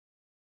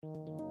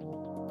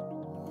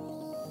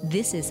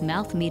This is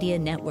Mouth Media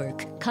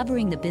Network,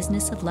 covering the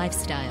business of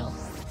lifestyle.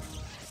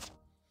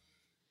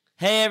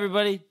 Hey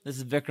everybody, this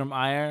is Vikram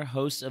Iyer,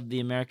 host of the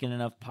American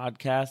Enough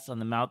podcast on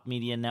the Mouth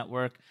Media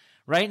Network.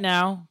 Right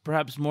now,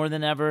 perhaps more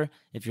than ever,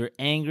 if you're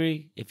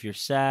angry, if you're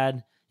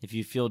sad, if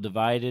you feel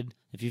divided,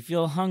 if you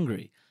feel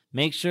hungry,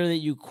 make sure that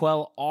you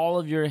quell all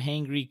of your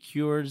hangry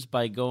cures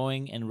by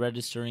going and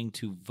registering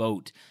to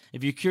vote.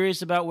 If you're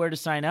curious about where to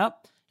sign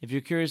up, if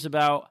you're curious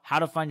about how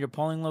to find your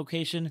polling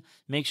location,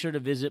 make sure to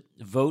visit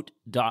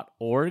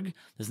vote.org.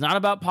 This is not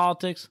about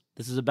politics.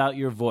 This is about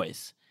your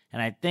voice. And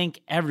I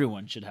think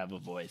everyone should have a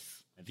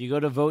voice. If you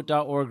go to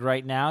vote.org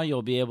right now,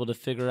 you'll be able to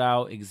figure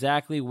out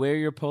exactly where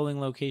your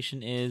polling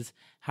location is,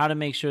 how to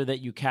make sure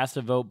that you cast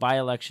a vote by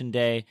election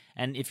day.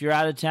 And if you're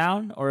out of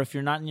town or if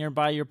you're not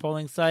nearby your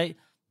polling site,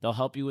 they'll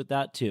help you with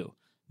that too.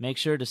 Make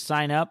sure to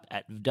sign up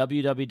at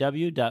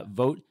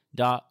www.vote.org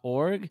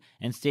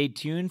and stay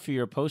tuned for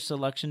your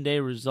post-election day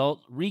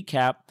result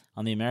recap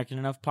on the American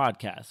Enough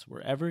podcast,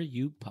 wherever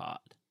you pod.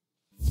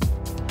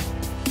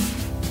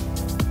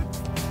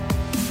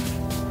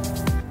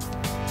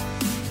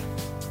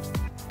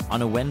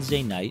 On a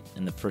Wednesday night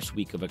in the first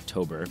week of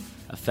October,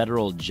 a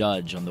federal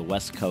judge on the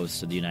West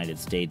Coast of the United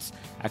States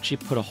actually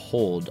put a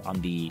hold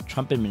on the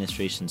Trump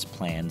administration's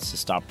plans to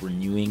stop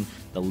renewing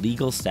the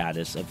legal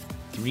status of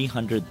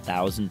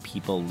 300,000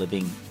 people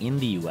living in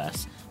the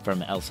U.S.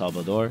 from El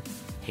Salvador,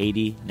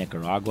 Haiti,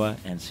 Nicaragua,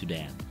 and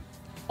Sudan.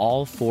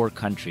 All four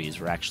countries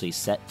were actually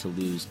set to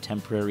lose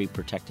temporary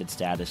protected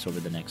status over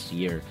the next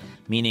year,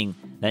 meaning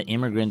that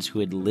immigrants who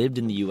had lived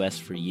in the U.S.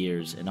 for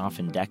years and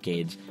often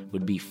decades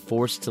would be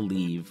forced to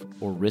leave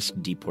or risk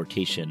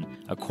deportation,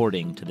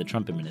 according to the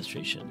Trump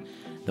administration.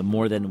 The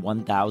more than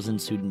 1,000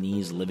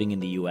 Sudanese living in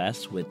the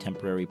U.S. with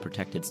temporary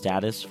protected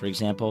status, for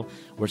example,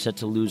 were set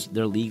to lose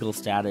their legal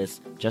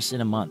status just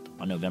in a month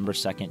on November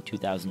 2nd,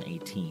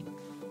 2018.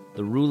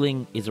 The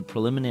ruling is a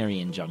preliminary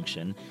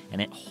injunction, and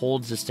it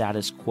holds the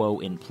status quo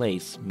in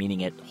place,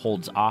 meaning it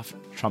holds off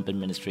Trump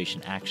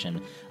administration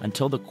action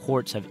until the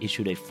courts have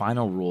issued a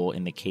final rule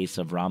in the case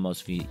of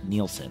Ramos v.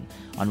 Nielsen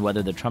on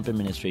whether the Trump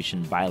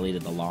administration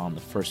violated the law in the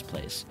first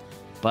place.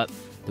 But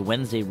the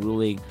Wednesday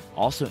ruling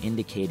also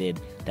indicated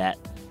that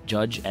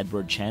Judge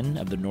Edward Chen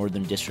of the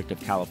Northern District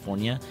of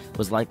California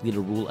was likely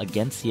to rule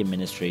against the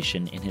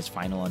administration in his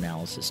final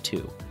analysis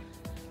too.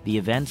 The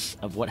events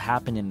of what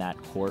happened in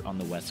that court on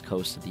the West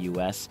Coast of the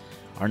U.S.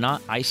 are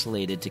not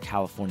isolated to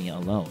California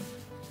alone.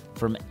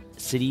 From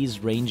cities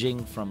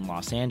ranging from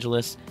Los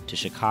Angeles to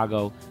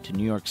Chicago to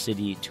New York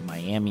City to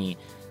Miami,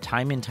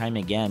 time and time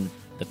again,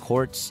 the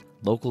courts,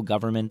 local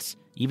governments,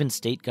 even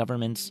state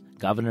governments,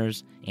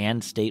 governors,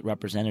 and state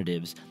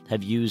representatives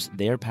have used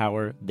their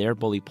power, their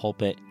bully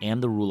pulpit,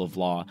 and the rule of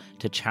law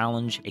to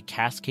challenge a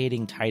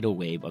cascading tidal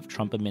wave of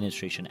Trump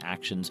administration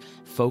actions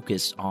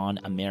focused on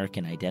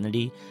American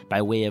identity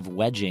by way of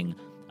wedging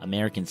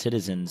American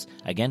citizens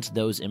against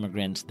those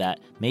immigrants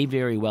that may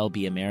very well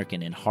be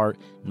American in heart,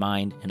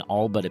 mind, and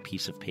all but a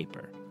piece of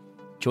paper.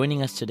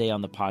 Joining us today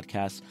on the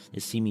podcast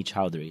is Simi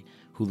Chowdhury,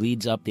 who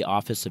leads up the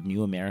Office of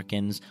New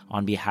Americans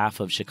on behalf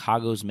of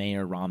Chicago's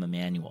Mayor Rahm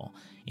Emanuel.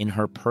 In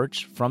her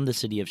perch from the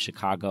city of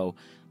Chicago,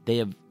 they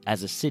have,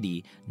 as a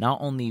city, not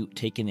only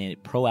taken a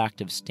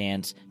proactive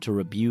stance to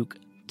rebuke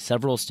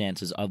several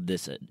stances of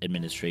this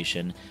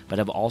administration, but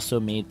have also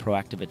made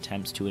proactive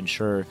attempts to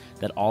ensure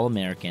that all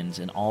Americans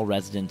and all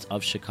residents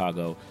of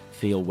Chicago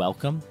feel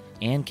welcome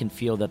and can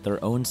feel that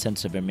their own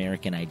sense of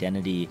American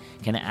identity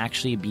can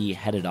actually be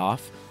headed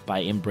off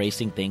by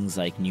embracing things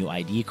like new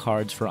ID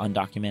cards for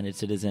undocumented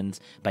citizens,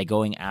 by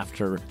going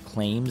after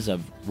claims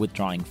of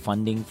withdrawing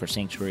funding for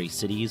sanctuary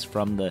cities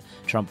from the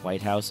Trump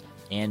White House,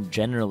 and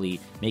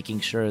generally making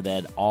sure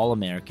that all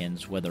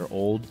Americans, whether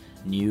old,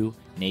 new,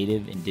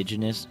 native,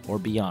 indigenous, or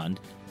beyond,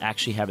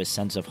 actually have a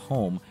sense of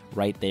home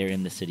right there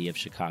in the city of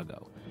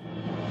Chicago.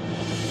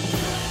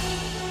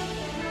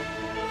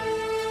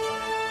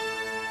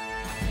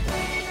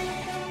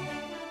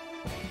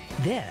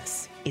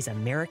 This is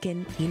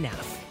American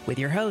Enough with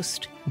your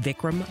host,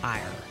 Vikram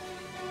Iyer.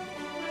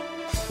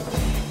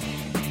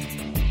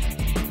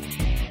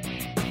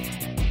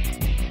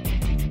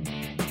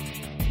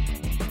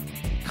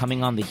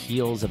 Coming on the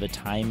heels of a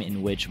time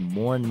in which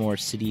more and more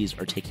cities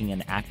are taking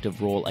an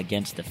active role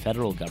against the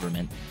federal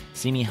government,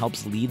 Simi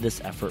helps lead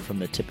this effort from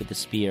the tip of the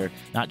spear,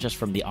 not just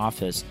from the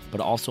office, but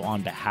also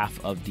on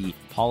behalf of the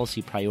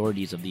policy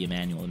priorities of the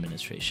Emanuel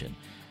administration.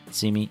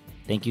 Simi,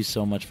 thank you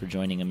so much for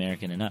joining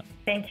American Enough.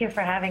 Thank you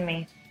for having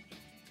me.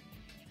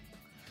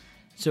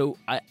 So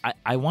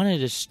I wanted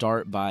to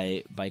start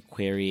by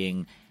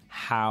querying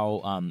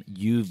how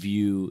you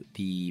view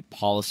the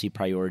policy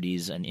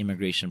priorities and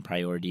immigration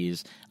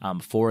priorities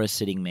for a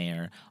sitting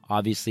mayor.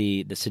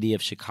 Obviously, the city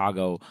of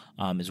Chicago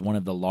is one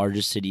of the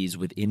largest cities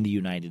within the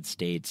United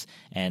States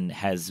and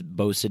has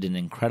boasted an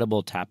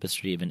incredible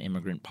tapestry of an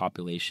immigrant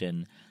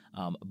population.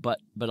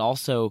 But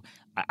also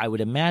I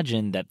would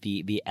imagine that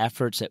the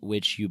efforts at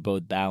which you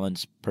both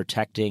balance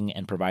protecting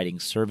and providing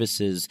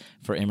services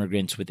for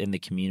immigrants within the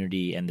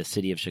community and the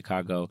city of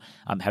Chicago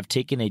have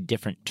taken a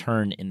different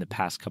turn in the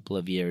past couple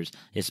of years,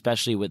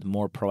 especially with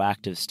more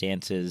proactive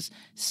stances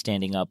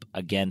standing up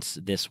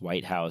against this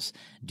White House.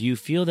 Do you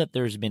feel that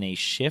there's been a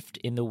shift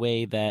in the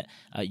way that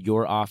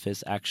your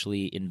office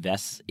actually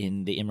invests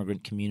in the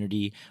immigrant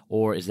community,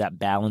 or is that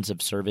balance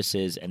of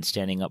services and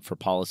standing up for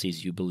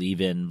policies you believe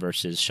in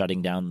versus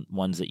shutting down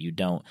ones that you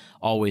don't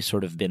always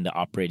sort of been the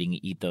operating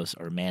ethos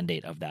or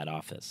mandate of that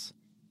office?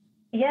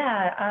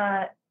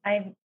 Yeah,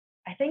 I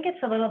think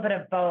it's a little bit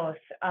of both.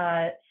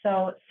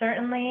 So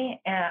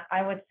certainly,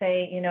 I would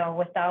say,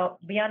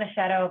 without beyond a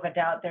shadow of a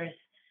doubt, there's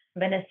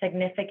been a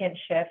significant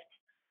shift,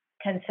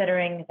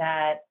 considering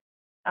that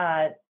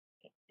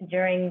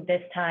during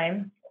this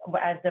time,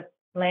 as the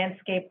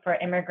landscape for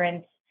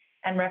immigrants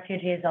and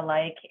refugees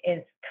alike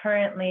is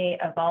currently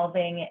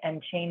evolving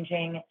and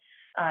changing.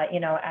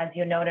 As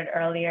you noted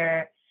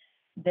earlier,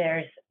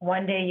 there's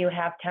one day you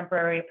have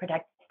temporary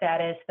protected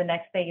status, the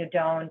next day you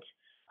don't.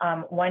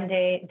 One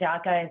day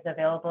DACA is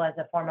available as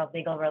a form of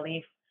legal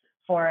relief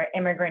for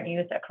immigrant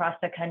youth across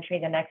the country.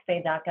 The next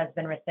day DACA has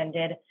been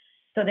rescinded.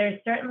 So there's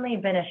certainly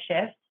been a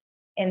shift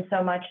in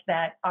so much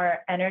that our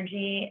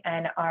energy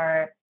and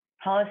our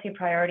policy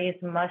priorities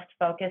must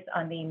focus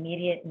on the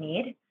immediate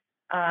need.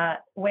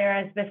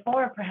 Whereas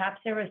before, perhaps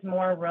there was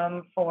more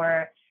room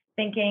for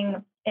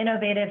thinking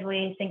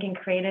innovatively, thinking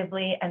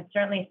creatively, and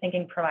certainly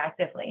thinking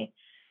proactively.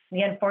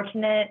 The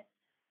unfortunate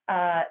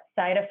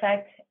side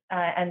effect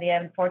and the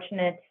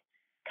unfortunate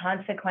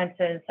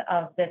consequences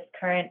of this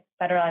current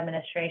federal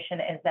administration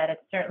is that it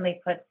certainly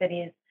puts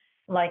cities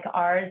like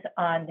ours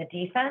on the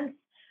defense,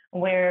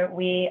 where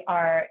we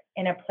are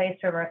in a place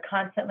where we're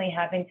constantly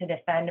having to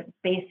defend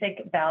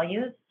basic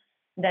values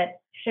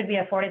that should be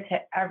afforded to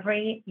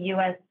every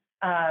U.S.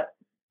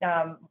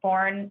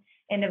 Born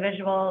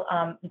individual,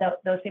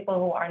 those people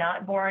who are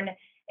not born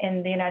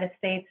in the United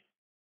States.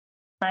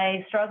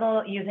 I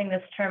struggle using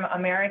this term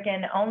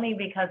American only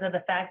because of the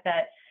fact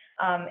that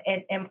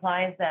it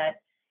implies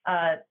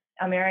that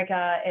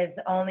America is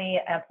only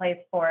a place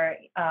for,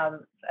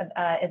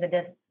 is a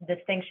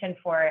distinction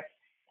for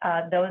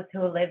those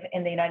who live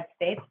in the United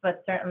States,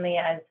 but certainly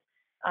as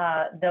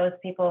those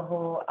people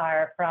who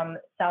are from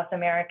South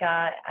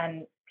America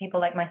and people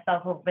like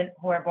myself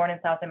who are born in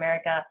South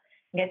America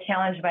get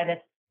challenged by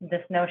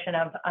this notion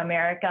of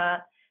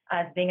America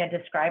as being a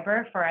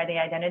describer for the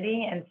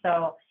identity. And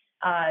so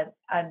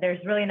there's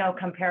really no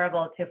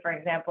comparable to, for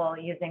example,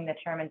 using the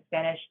term in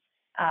Spanish,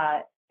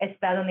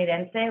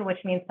 estadounidense, which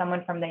means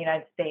someone from the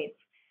United States.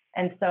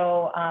 And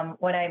so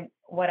what I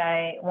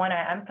want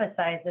to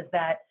emphasize is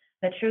that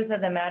the truth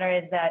of the matter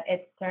is that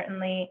it's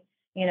certainly,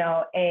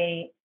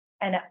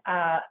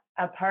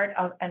 a part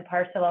of and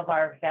parcel of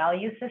our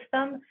value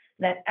system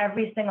that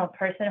every single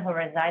person who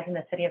resides in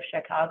the city of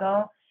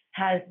Chicago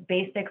has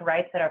basic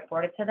rights that are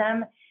afforded to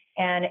them.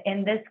 And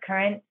in this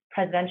current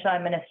presidential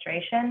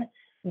administration,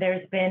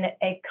 there's been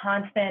a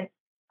constant,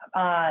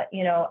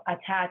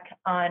 attack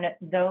on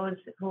those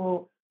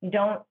who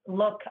don't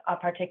look a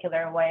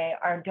particular way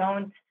or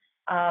don't,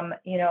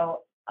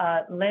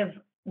 live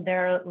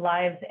their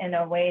lives in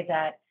a way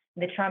that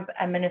the Trump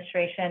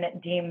administration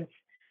deems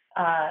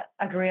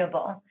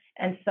agreeable.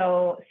 And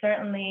so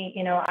certainly,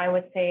 I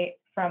would say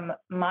from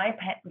my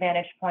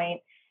vantage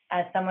point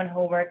as someone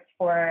who works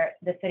for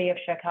the city of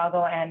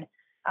Chicago and,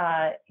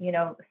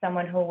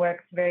 someone who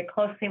works very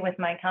closely with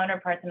my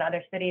counterparts in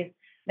other cities,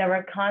 that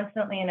we're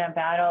constantly in a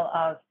battle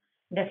of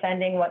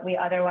defending what we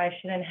otherwise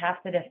shouldn't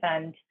have to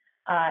defend.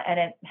 And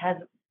it has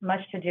much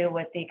to do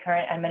with the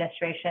current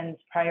administration's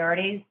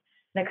priorities,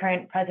 the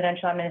current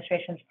presidential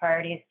administration's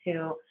priorities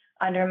to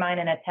undermine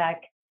and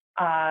attack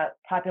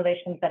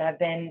populations that have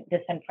been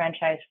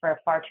disenfranchised for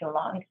far too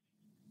long.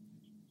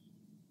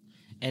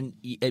 And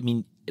I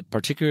mean,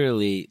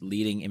 particularly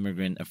leading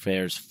immigrant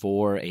affairs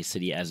for a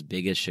city as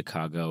big as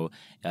Chicago,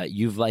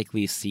 you've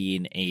likely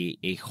seen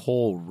a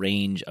whole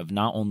range of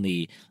not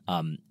only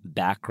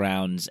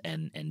backgrounds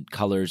and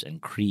colors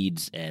and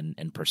creeds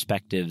and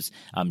perspectives,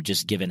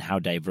 just given how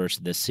diverse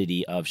the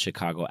city of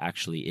Chicago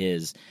actually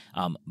is.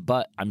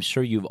 But I'm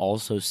sure you've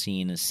also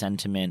seen a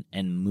sentiment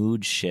and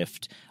mood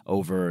shift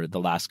over the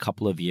last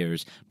couple of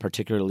years,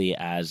 particularly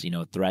as,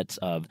 threats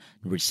of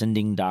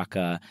rescinding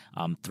DACA,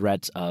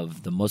 threats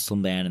of the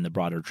Muslim ban and the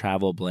broader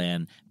travel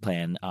plan,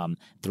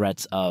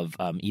 threats of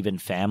even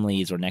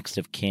families or next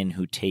of kin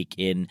who take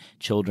in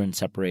children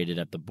separated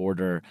at the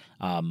border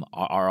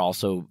are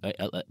also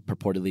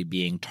purportedly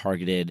being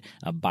targeted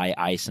by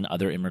ICE and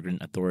other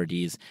immigrant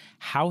authorities.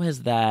 How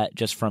has that,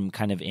 just from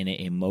kind of an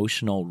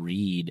emotional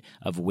read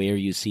of where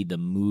you see the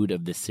mood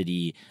of the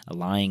city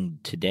lying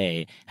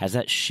today, has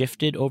that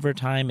shifted over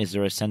time? Is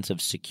there a sense of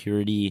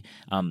security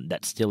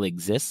that still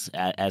exists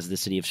as the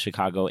city of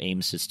Chicago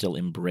aims to still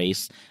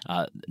embrace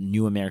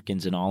new American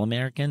Americans and all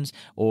Americans,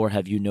 or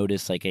have you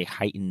noticed like a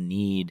heightened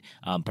need,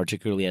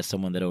 particularly as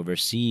someone that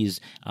oversees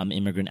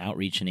immigrant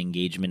outreach and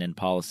engagement and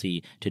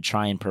policy, to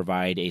try and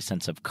provide a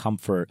sense of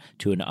comfort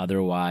to an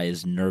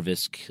otherwise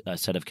nervous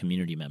set of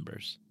community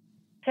members?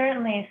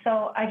 Certainly.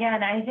 So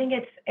again, I think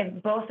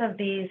if both of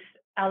these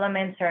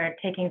elements are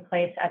taking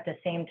place at the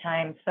same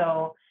time.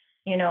 So,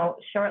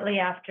 shortly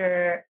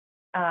after,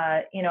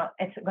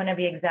 it's going to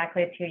be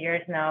exactly 2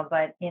 years now,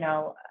 but,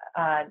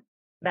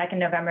 back in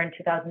November in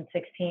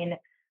 2016,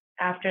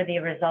 after the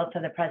results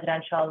of the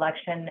presidential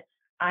election,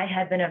 I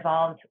had been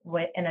involved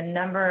in a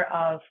number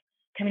of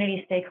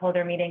community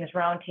stakeholder meetings,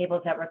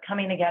 roundtables that were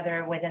coming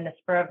together within the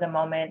spur of the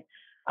moment,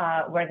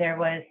 where there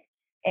was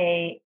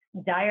a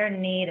dire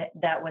need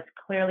that was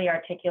clearly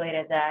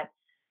articulated that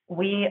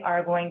we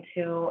are going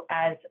to,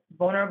 as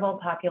vulnerable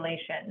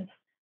populations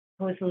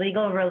whose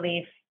legal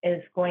relief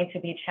is going to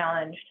be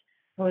challenged,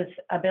 whose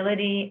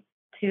ability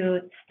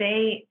to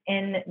stay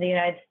in the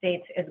United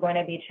States is going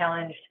to be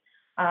challenged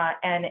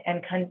and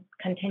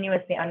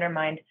continuously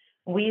undermined,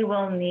 we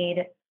will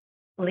need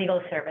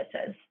legal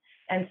services.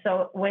 And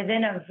so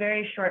within a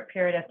very short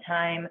period of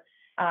time,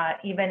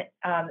 even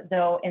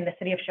though in the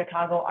city of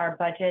Chicago, our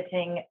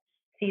budgeting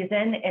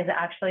season is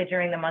actually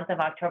during the month of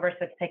October,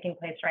 so it's taking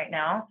place right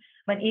now.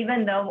 But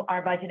even though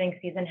our budgeting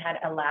season had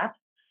elapsed,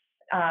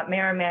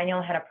 Mayor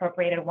Emanuel had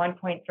appropriated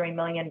 $1.3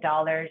 million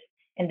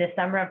in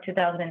December of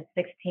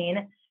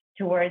 2016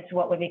 towards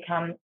what would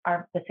become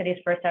the city's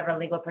first ever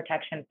legal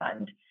protection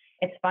fund.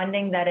 It's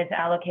funding that is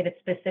allocated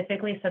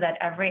specifically so that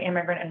every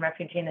immigrant and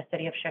refugee in the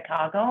city of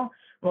Chicago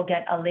will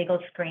get a legal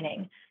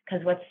screening.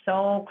 Because what's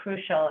so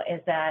crucial is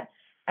that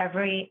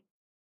everybody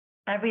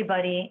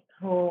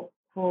who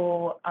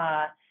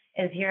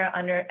is here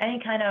under any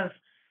kind of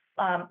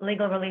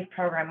legal relief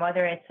program,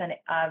 whether it's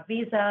a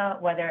visa,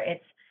 whether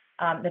it's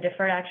the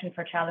Deferred Action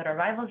for Childhood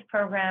Arrivals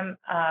program,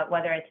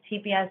 whether it's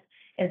TPS,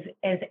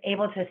 is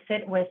able to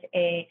sit with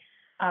a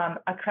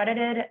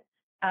accredited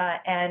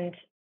and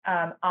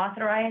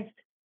authorized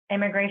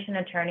immigration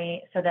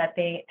attorney so that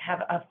they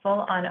have a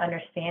full-on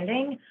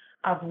understanding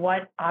of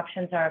what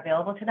options are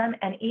available to them.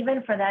 And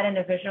even for that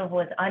individual who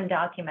is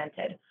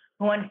undocumented,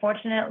 who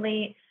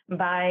unfortunately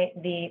by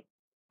the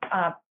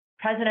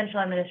presidential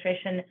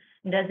administration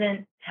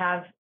doesn't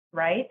have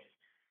rights,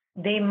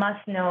 they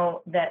must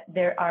know that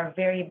there are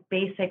very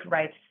basic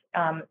rights.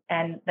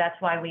 And that's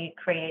why we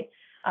create,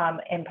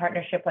 in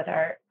partnership with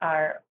our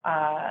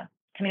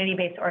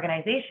community-based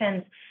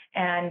organizations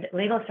and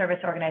legal service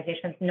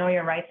organizations, Know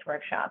Your Rights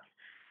workshops,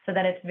 so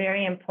that it's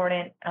very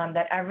important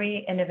that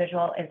every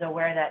individual is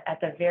aware that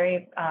at the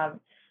very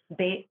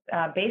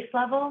base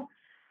level,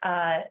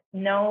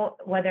 know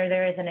whether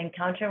there is an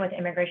encounter with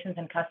Immigration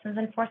and Customs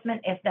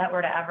Enforcement, if that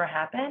were to ever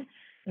happen,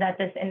 that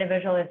this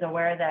individual is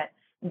aware that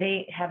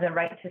they have the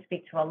right to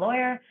speak to a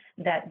lawyer,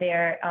 that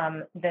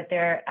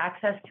their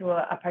access to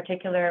a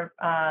particular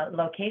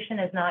location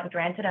is not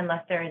granted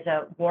unless there is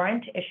a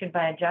warrant issued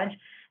by a judge.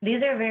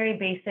 These are very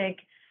basic,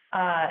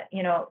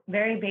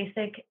 very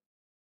basic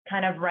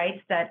kind of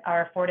rights that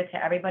are afforded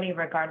to everybody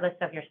regardless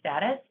of your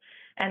status.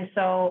 And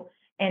so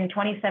in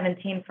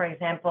 2017, for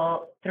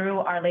example, through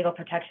our Legal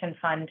Protection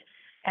Fund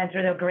and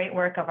through the great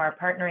work of our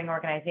partnering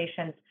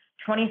organizations,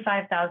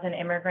 25,000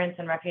 immigrants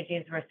and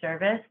refugees were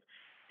serviced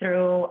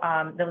through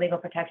the Legal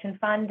Protection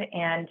Fund,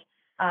 and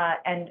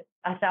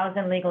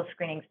 1,000 legal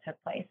screenings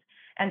took place.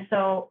 And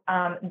so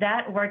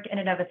that work in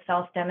and of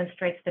itself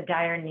demonstrates the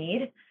dire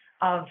need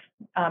of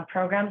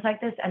programs like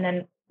this. And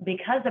then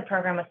because the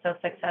program was so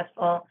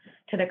successful,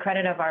 to the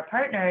credit of our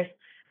partners,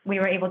 we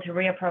were able to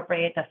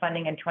reappropriate the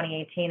funding in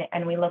 2018,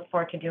 and we look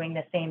forward to doing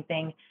the same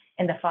thing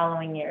in the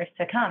following years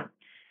to come.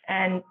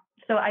 And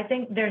so I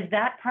think there's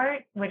that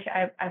part, which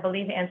I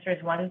believe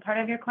answers one part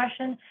of your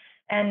question.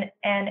 And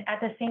at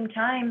the same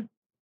time,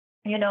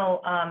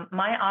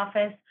 my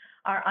office,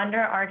 our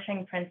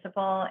underarching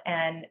principle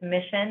and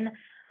mission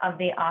of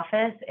the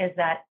office is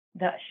that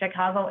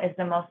Chicago is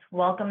the most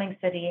welcoming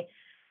city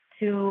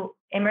to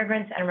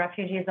immigrants and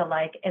refugees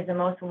alike, is the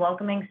most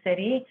welcoming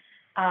city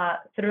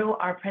through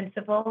our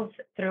principles,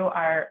 through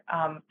our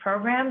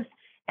programs,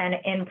 and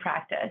in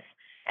practice.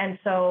 And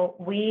so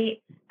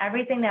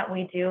everything that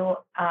we do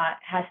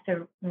has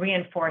to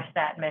reinforce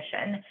that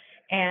mission.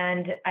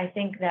 And I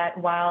think that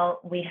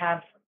while we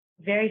have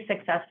very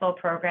successful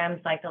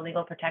programs like the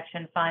Legal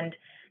Protection Fund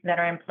that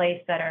are in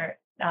place that are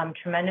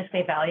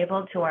tremendously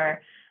valuable to our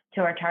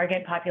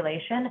target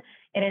population,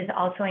 it is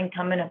also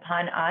incumbent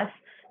upon us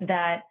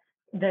that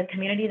the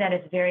community that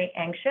is very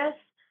anxious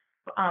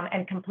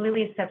and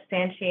completely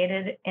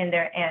substantiated in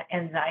their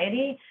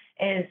anxiety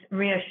is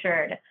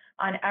reassured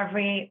on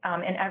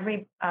in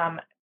every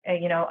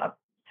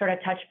sort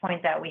of touch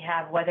point that we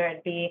have, whether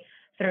it be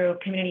through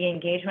community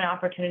engagement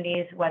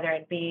opportunities, whether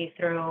it be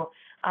through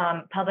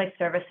public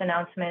service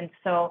announcements.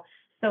 So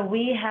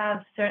we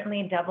have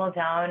certainly doubled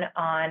down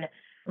on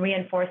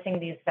reinforcing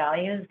these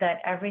values, that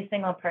every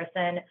single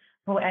person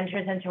who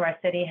enters into our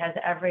city has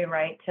every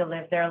right to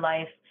live their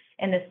life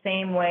in the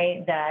same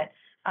way that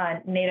a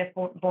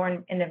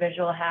native-born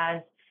individual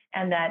has,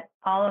 and that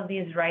all of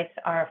these rights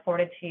are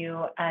afforded to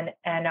you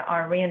and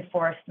are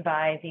reinforced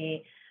by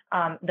the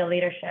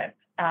leadership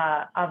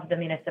of the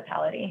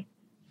municipality.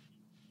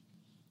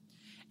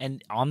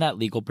 And on that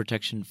legal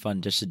protection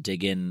fund, just to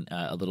dig in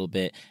a little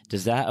bit,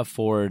 does that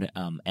afford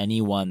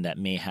anyone that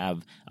may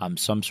have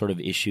some sort of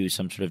issue,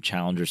 some sort of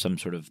challenge, or some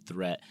sort of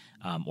threat,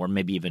 or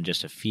maybe even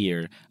just a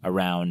fear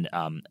around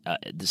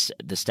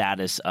the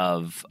status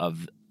of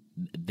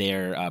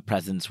their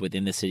presence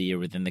within the city or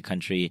within the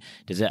country?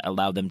 Does it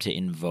allow them to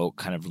invoke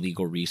kind of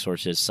legal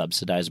resources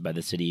subsidized by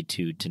the city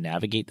to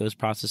navigate those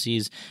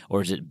processes,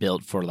 or is it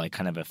built for like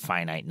kind of a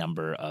finite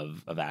number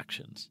of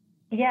actions?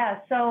 Yeah,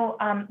 so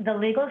the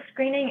legal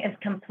screening is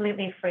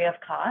completely free of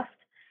cost,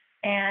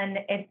 and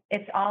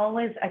it's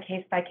always a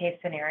case-by-case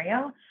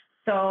scenario.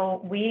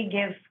 So we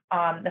give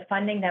the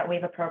funding that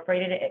we've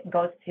appropriated, it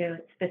goes to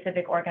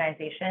specific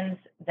organizations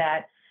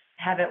that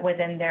have it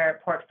within their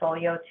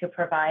portfolio to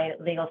provide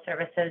legal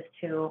services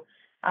to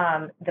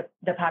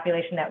the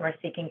population that we're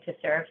seeking to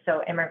serve,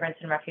 so immigrants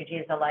and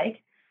refugees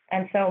alike.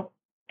 And so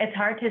it's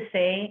hard to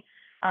say,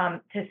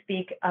 to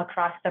speak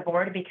across the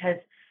board, because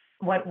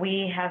what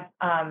we have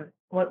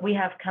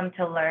come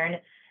to learn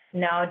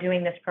now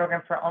doing this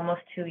program for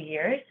almost 2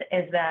 years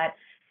is that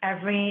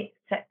every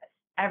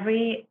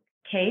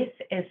case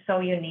is so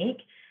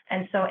unique.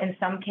 And so in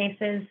some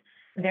cases,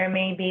 there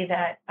may be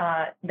that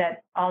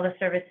all the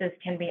services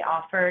can be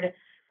offered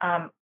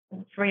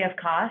free of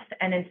cost.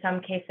 And in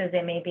some cases,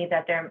 it may be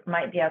that there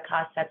might be a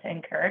cost that's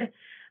incurred.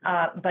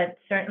 But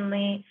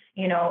certainly,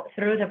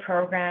 through the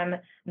program,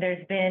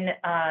 there's been,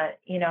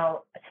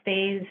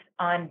 stays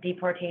on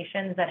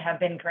deportations that have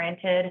been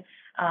granted.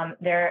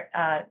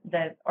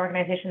 The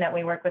organization that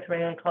we work with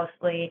really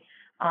closely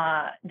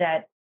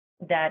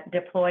that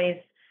deploys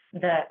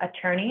the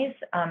attorneys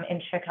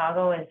in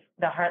Chicago is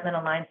the Heartland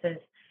Alliance's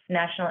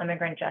National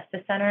Immigrant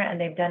Justice Center,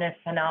 and they've done a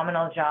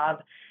phenomenal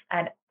job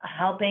at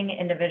helping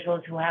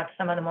individuals who have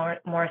some of the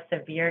more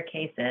severe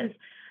cases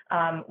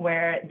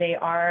where they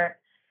are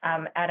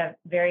at a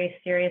very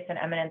serious and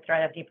imminent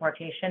threat of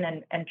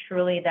deportation. And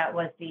truly, that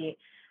was the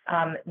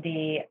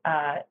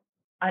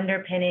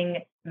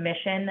underpinning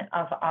mission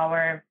of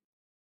our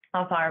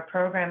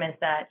program, is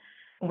that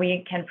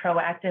we can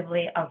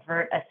proactively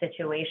avert a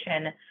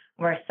situation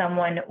where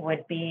someone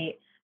would be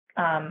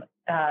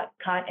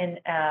caught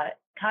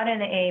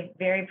in a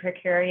very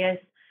precarious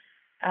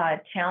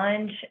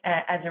challenge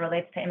as it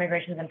relates to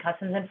immigration and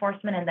customs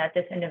enforcement, and that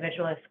this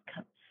individual is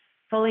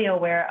fully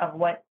aware of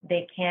what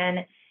they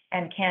can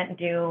and can't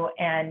do,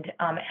 and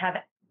have,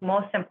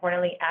 most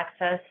importantly,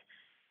 access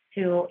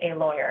to a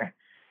lawyer.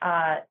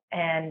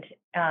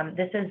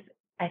 This is,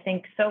 I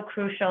think, so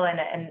crucial.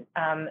 And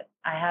I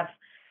have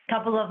a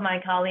couple of my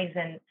colleagues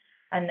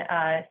and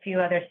a few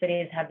other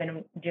cities have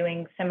been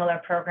doing similar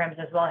programs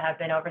as well, have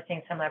been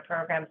overseeing similar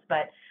programs.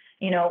 But,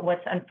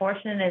 what's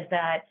unfortunate is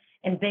that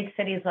in big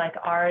cities like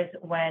ours,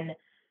 when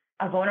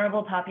a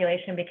vulnerable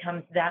population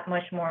becomes that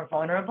much more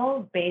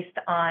vulnerable based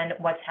on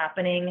what's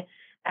happening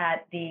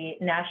at the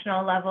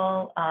national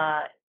level,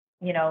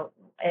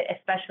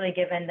 especially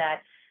given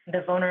that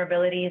the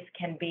vulnerabilities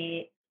can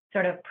be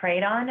sort of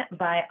preyed on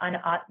by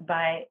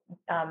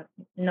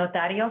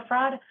notario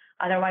fraud,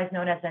 otherwise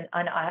known as an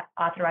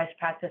unauthorized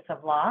practice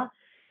of law.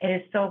 It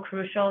is so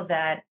crucial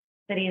that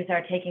cities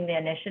are taking the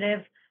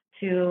initiative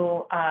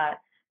to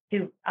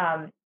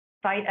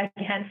fight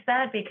against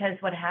that, because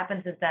what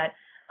happens is that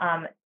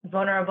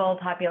vulnerable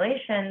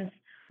populations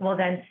will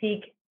then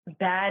seek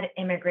bad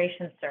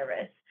immigration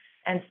service.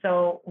 And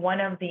so one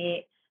of the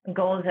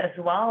goals as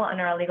well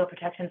under our legal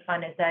protection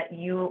fund is that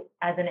you,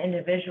 as an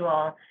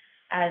individual,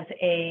 as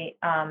a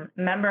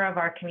member of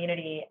our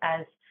community,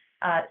 as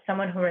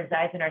someone who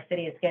resides in our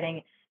city, is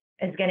getting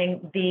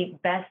the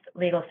best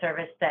legal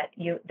service that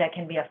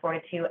can be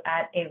afforded to you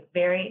at a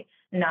very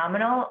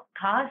nominal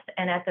cost,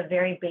 and at the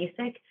very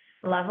basic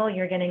level,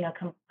 you're getting a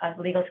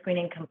legal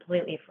screening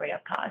completely free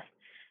of cost.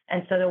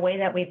 And so the way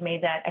that we've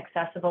made that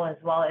accessible as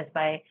well is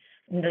by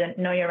the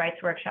Know Your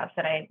Rights workshops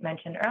that I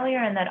mentioned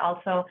earlier, and that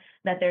also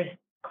that there's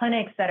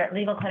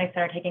legal clinics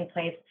that are taking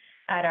place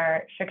at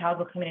our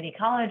Chicago community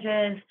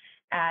colleges,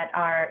 at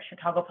our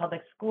Chicago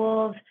public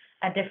schools,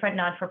 at different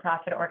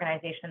non-for-profit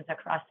organizations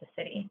across the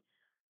city.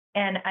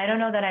 And I don't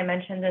know that I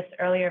mentioned this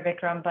earlier,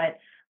 Vikram, but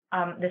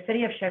the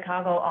city of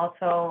Chicago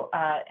also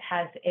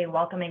has a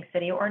welcoming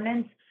city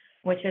ordinance,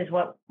 which is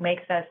what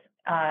makes us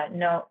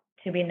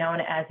to be known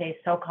as a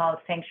so-called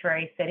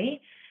sanctuary city.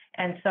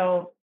 And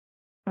so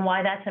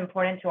why that's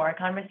important to our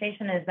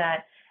conversation is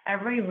that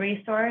every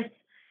resource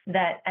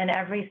and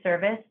every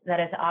service that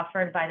is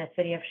offered by the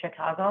city of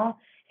Chicago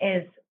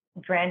is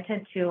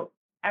granted to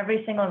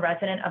every single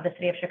resident of the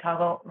city of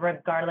Chicago,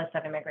 regardless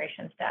of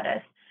immigration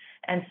status.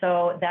 And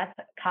so that's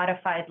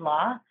codified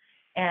law,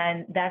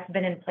 and that's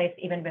been in place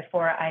even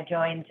before I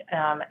joined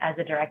as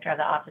the director of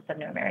the Office of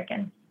New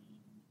American.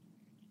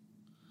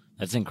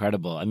 That's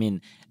incredible. I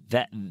mean,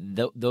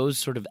 those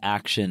sort of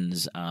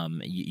actions,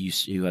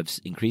 you have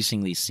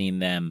increasingly seen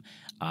them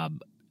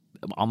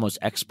almost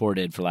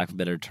exported, for lack of a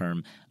better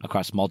term,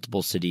 across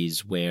multiple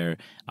cities, where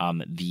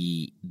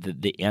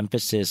the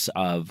emphasis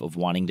of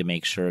wanting to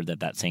make sure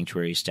that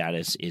sanctuary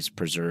status is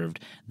preserved,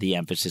 the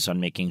emphasis on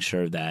making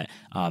sure that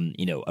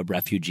a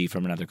refugee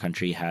from another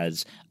country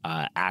has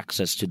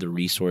access to the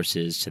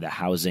resources, to the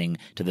housing,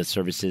 to the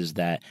services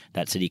that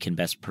city can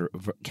best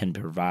can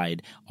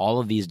provide. All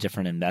of these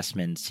different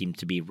investments seem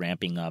to be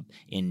ramping up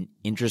in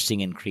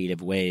interesting and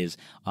creative ways.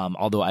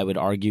 Although I would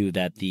argue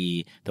that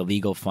the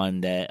legal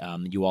fund that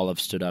you all have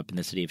stood up in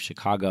the city of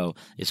Chicago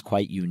is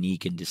quite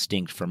unique and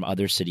distinct from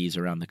other cities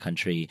around the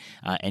country.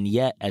 And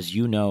yet, as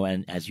you know,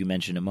 and as you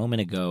mentioned a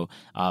moment ago,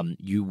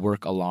 you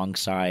work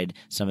alongside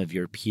some of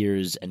your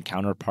peers and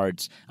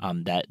counterparts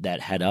that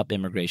head up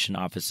immigration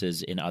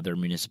offices in other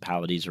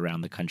municipalities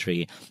around the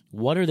country.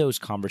 What are those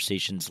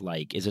conversations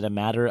like? Is it a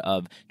matter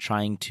of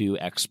trying to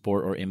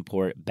export or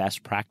import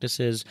best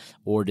practices,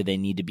 or do they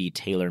need to be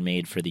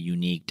tailor-made for the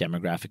unique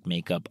demographic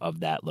makeup of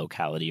that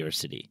locality or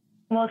city?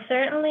 Well,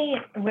 certainly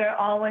we're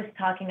always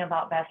talking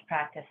about best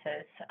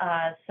practices.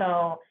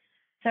 So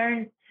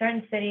certain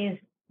cities,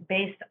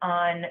 based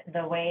on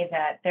the way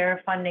that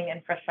their funding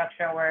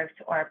infrastructure works,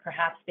 or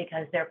perhaps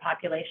because their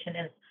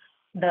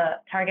the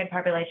target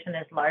population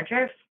is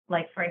larger.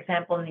 Like, for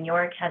example, New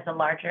York has a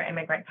larger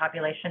immigrant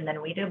population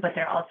than we do, but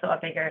they're also a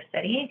bigger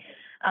city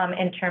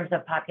in terms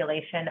of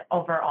population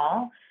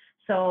overall.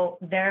 So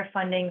their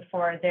funding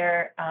for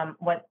their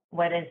what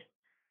is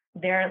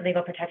their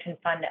legal protection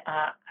fund,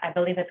 I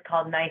believe it's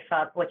called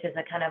NYFUP, which is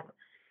a kind of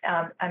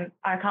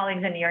our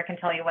colleagues in New York can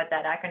tell you what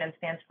that acronym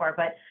stands for.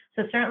 But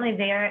so certainly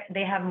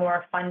they have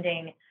more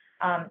funding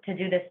to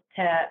do this,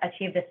 to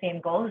achieve the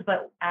same goals.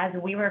 But as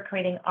we were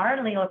creating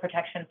our legal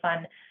protection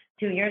fund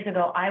 2 years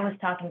ago, I was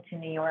talking to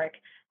New York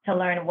to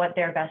learn what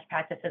their best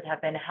practices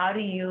have been. How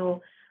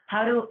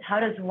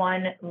does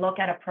one look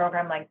at a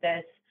program like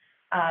this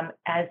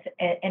as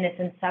in its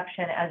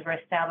inception, as we're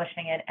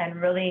establishing it, and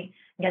really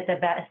get the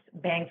best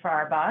bang for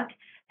our buck?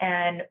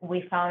 And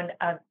we found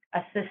a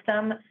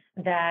system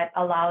that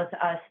allows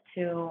us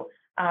to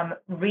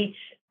reach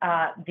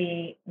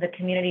the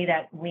community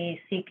that we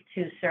seek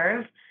to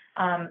serve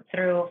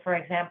through, for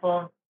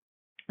example,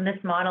 this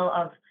model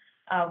of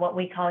what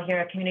we call here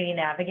a community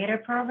navigator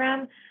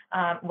program,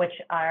 which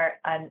our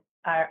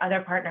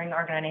other partnering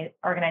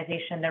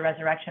organization, the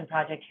Resurrection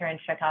Project here in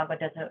Chicago,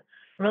 does a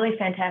really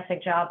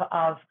fantastic job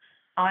of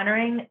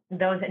honoring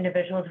those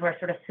individuals who are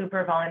sort of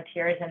super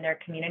volunteers in their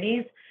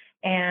communities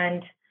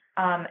and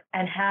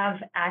have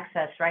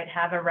access, right?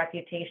 Have a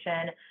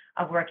reputation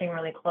of working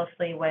really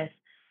closely with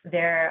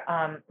their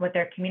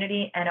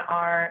community and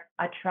are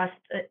a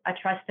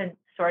trusted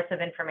source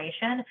of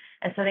information.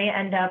 And so they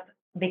end up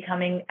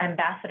becoming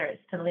ambassadors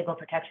to the legal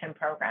protection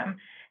program.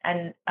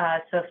 And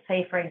so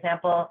say, for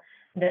example,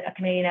 a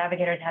community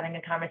navigator is having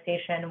a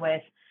conversation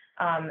with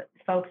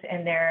folks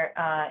in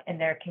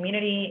their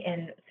community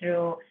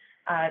through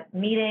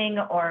meeting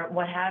or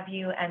what have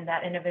you, and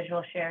that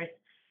individual shares,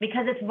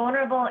 because it's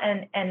vulnerable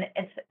and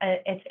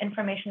it's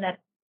information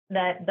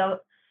that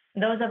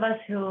those of us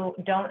who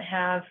don't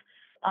have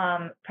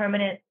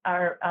permanent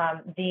or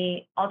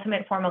the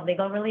ultimate form of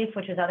legal relief,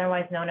 which is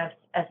otherwise known as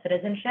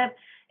citizenship,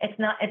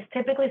 it's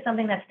typically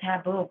something that's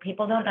taboo.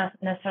 People don't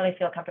necessarily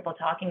feel comfortable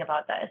talking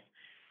about this.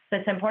 So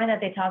it's important that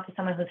they talk to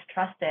someone who's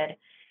trusted.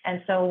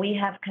 And so we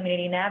have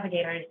community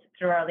navigators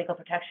through our legal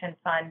protection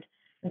fund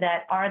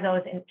that are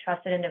those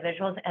trusted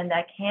individuals, and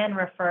that can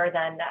refer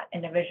then that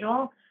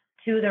individual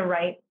to the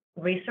right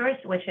resource,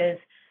 which is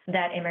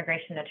that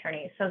immigration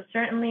attorney. So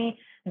certainly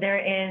there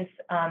is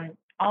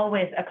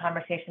always a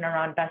conversation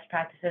around best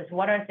practices.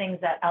 What are things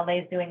that LA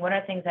is doing? What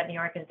are things that New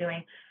York is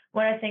doing?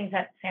 What are things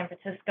that San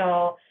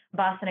Francisco,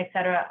 Boston, et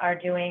cetera, are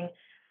doing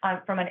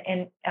from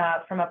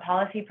a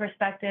policy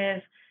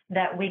perspective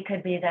that we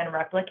could be then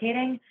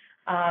replicating?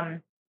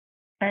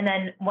 And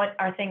then what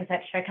are things that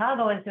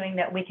Chicago is doing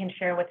that we can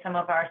share with some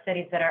of our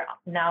cities that are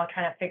now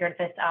trying to figure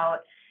this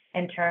out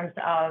in terms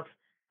of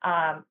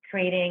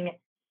creating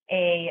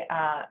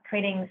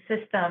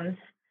systems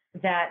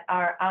that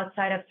are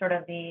outside of sort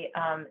of the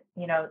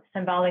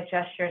symbolic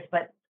gestures,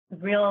 but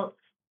real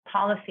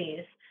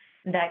policies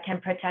that can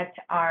protect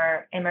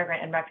our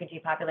immigrant and refugee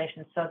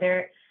populations. So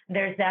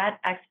there's that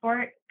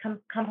export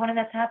component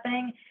that's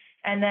happening,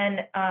 and then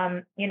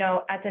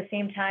at the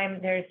same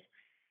time there's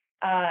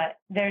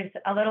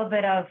a little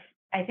bit of,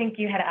 I think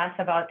you had asked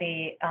about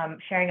the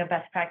sharing of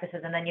best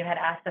practices, and then you had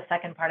asked the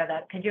second part of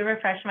that. Could you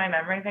refresh my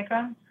memory,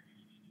 Vikram?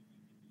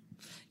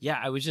 Yeah,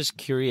 I was just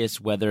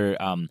curious whether,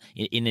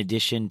 in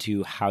addition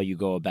to how you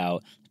go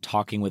about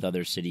talking with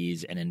other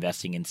cities and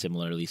investing in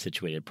similarly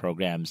situated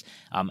programs,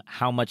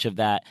 how much of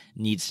that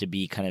needs to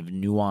be kind of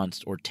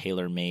nuanced or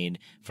tailor-made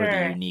for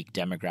the unique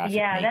demographic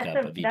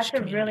makeup of each community? That's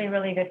a really,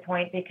 really good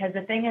point, because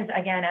the thing is,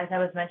 again, as I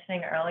was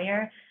mentioning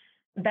earlier,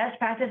 best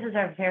practices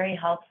are very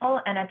helpful,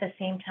 and at the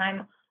same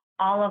time,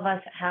 all of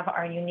us have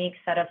our unique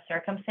set of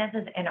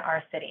circumstances in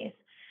our cities.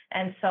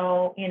 And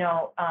so,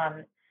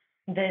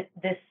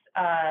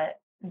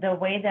 the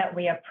way that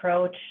we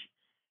approach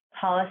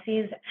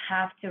policies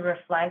have to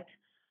reflect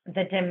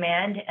the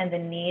demand and the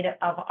need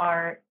of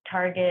our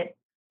target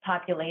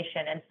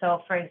population. And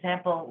so, for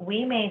example,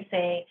 we may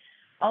say,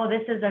 oh,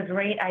 this is a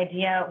great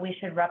idea, we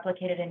should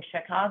replicate it in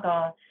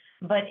Chicago.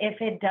 But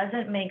if it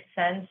doesn't make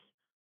sense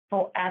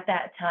for at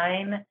that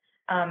time,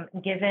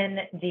 given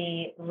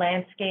the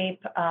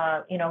landscape,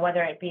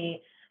 whether it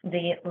be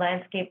the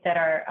landscape that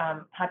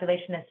our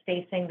population is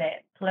facing, the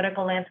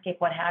political landscape,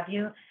 what have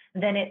you,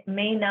 then it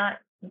may not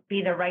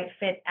be the right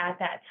fit at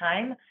that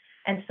time.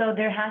 And so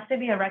there has to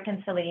be a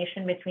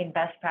reconciliation between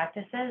best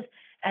practices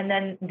and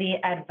then the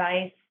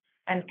advice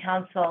and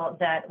counsel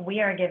that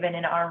we are given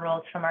in our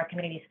roles from our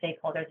community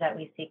stakeholders that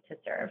we seek to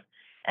serve.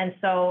 And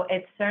so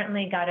it's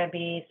certainly got to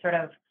be sort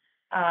of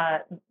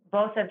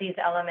both of these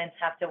elements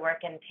have to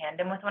work in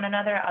tandem with one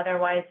another.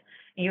 Otherwise,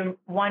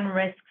 one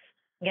risks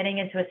getting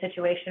into a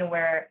situation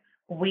where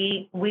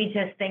we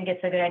just think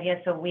it's a good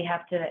idea, so we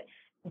have to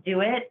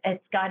do it.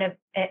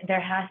 There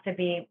has to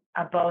be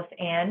a both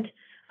and,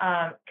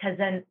 because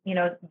then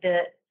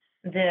the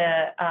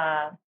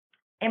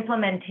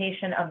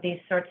implementation of these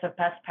sorts of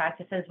best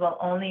practices will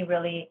only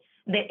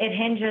it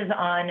hinges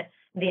on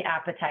the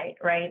appetite,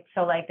 right?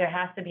 So like there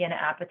has to be an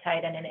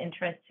appetite and an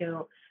interest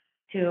to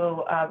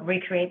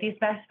recreate these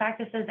best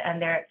practices,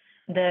 and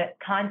the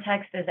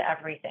context is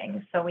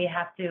everything. So we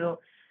have to.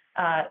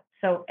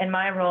 So in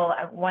my role,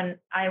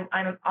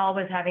 I'm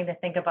always having to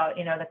think about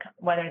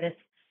whether this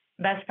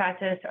best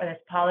practice or this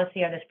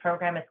policy or this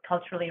program is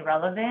culturally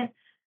relevant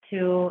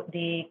to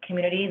the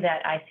community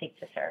that I seek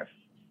to serve.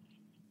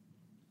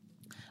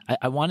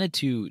 I wanted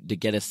to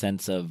get a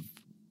sense of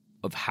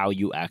how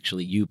you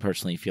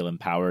personally feel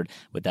empowered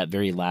with that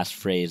very last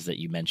phrase that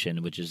you mentioned,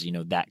 which is,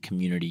 that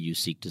community you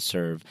seek to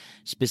serve,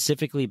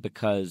 specifically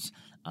because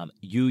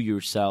you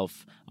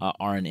yourself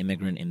are an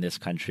immigrant in this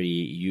country.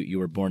 You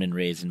were born and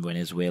raised in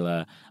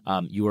Venezuela.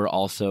 You are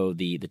also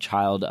the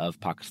child of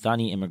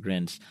Pakistani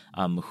immigrants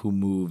who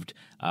moved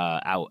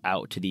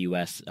out to the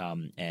U.S.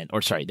 And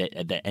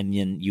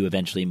then you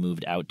eventually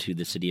moved out to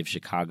the city of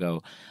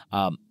Chicago.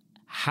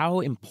 How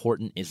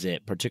important is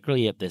it,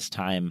 particularly at this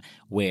time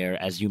where,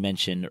 as you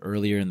mentioned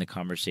earlier in the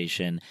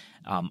conversation,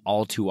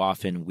 all too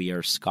often we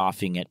are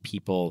scoffing at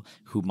people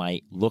who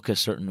might look a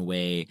certain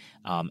way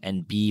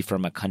and be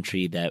from a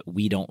country that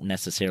we don't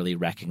necessarily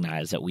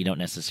recognize, that we don't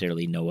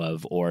necessarily know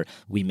of, or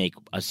we make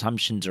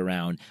assumptions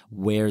around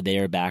where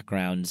their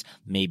backgrounds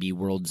may be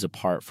worlds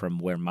apart from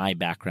where my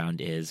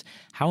background is.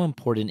 How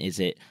important is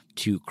it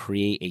to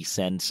create a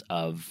sense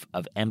of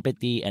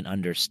empathy and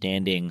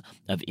understanding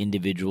of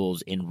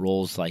individuals in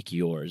roles like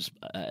yours?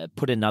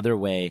 Put another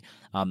way,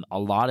 a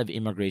lot of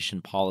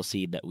immigration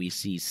policy that we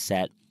see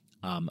set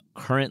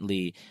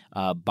currently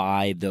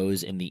by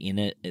those in the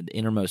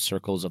innermost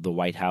circles of the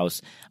White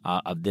House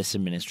of this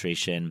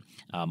administration,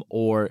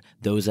 or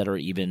those that are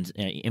even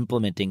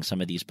implementing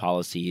some of these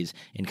policies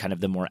in kind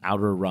of the more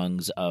outer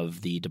rungs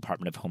of the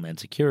Department of Homeland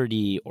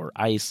Security or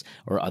ICE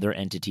or other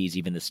entities,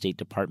 even the State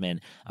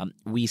Department.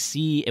 We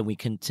see and we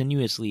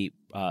continuously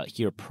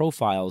hear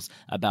profiles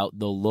about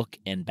the look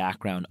and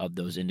background of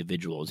those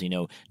individuals.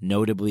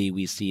 Notably,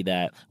 we see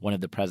that one of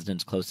the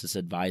president's closest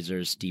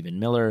advisors, Stephen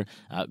Miller,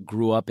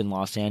 grew up in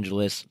Los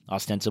Angeles,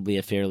 ostensibly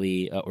a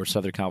fairly, or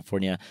Southern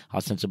California,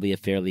 ostensibly a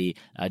fairly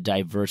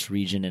diverse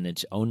region in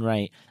its own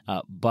right,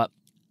 but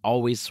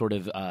always sort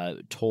of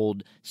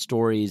told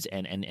stories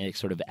and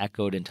sort of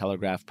echoed and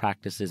telegraphed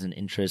practices and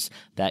interests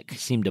that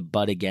seem to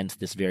butt against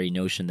this very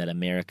notion that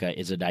America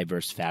is a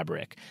diverse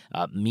fabric.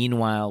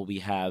 Meanwhile, we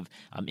have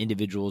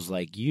individuals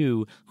like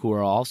you who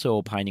are also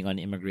opining on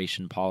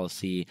immigration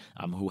policy,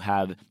 who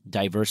have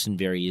diverse and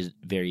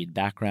varied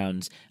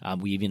backgrounds.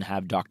 We even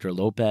have Dr.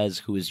 Lopez,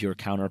 who is your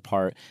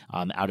counterpart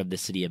out of the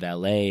city of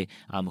LA,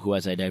 who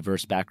has a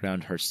diverse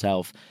background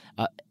herself.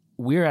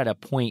 We're at a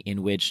point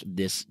in which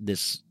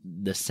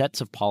the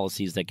sets of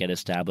policies that get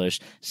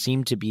established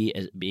seem to be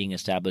being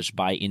established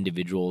by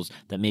individuals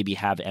that maybe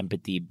have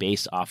empathy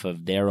based off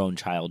of their own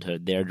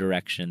childhood, their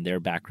direction,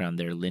 their background,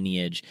 their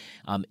lineage.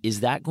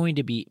 Is that going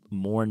to be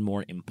more and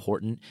more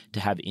important to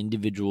have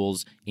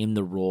individuals in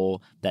the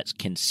role that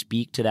can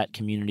speak to that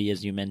community,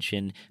 as you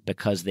mentioned,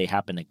 because they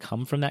happen to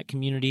come from that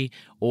community?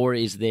 Or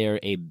is there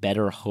a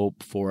better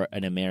hope for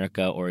an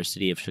America or a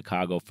city of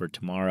Chicago for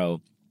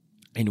tomorrow,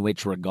 in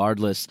which,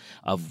 regardless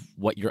of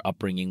what your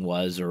upbringing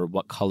was or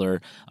what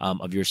color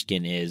of your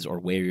skin is or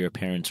where your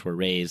parents were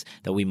raised,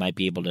 that we might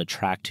be able to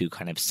track to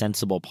kind of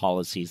sensible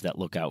policies that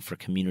look out for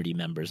community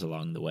members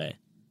along the way?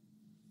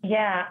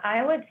 Yeah,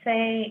 I would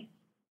say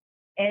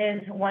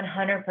it is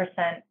 100%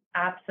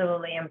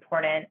 absolutely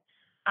important.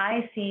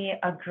 I see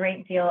a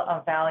great deal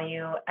of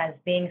value as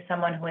being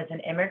someone who is an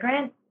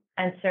immigrant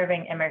and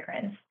serving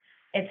immigrants.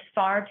 It's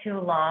far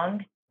too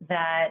long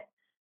that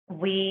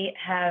we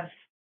have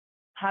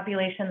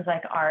populations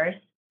like ours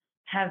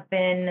have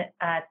been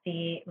at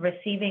the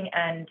receiving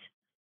end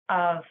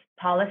of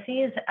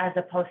policies as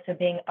opposed to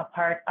being a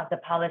part of the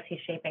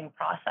policy shaping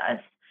process.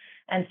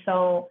 And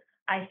so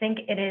I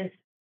think it is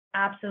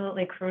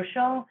absolutely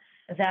crucial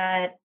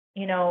that,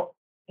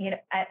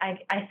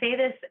 I say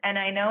this, and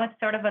I know it's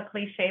sort of a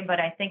cliche, but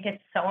I think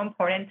it's so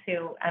important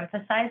to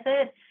emphasize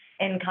it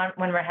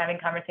when we're having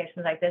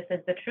conversations like this.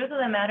 Is the truth of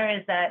the matter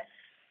is that,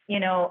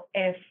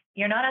 if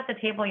you're not at the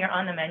table, you're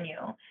on the menu.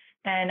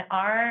 And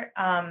our,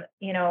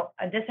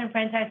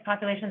 disenfranchised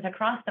populations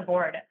across the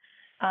board,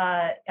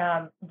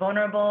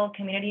 vulnerable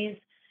communities,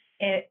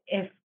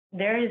 if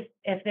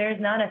there's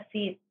not a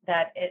seat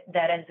that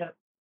is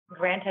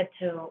granted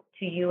to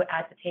you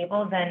at the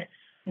table,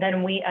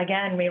 then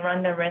we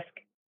run the risk,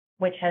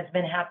 which has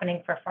been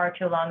happening for far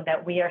too long,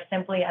 that we are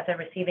simply at the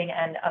receiving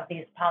end of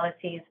these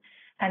policies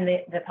and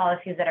the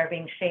policies that are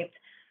being shaped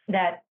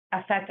that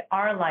affect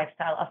our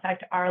lifestyle,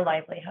 affect our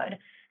livelihood.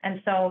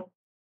 And so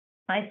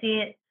I see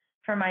it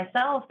for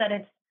myself that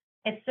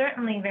it's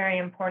certainly very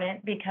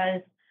important,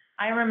 because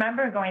I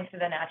remember going through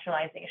the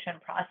naturalization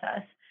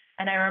process.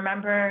 And I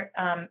remember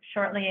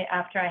shortly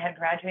after I had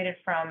graduated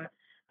from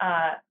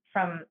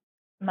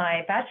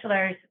my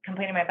bachelor's,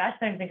 completing my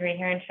bachelor's degree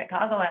here in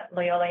Chicago at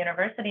Loyola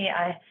University,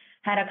 I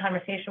had a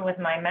conversation with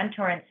my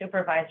mentor and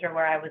supervisor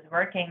where I was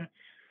working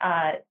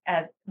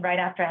right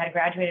after I had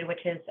graduated,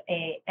 which is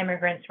a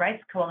immigrants'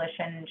 rights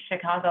coalition in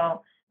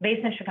Chicago,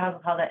 based in Chicago,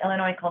 called the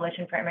Illinois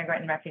Coalition for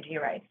Immigrant and Refugee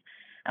Rights.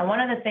 And one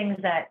of the things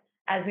that,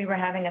 as we were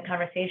having a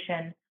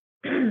conversation,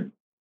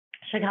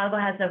 Chicago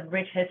has a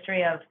rich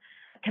history of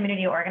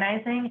community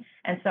organizing.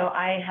 And so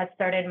I had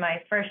started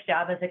my first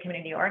job as a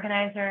community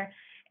organizer.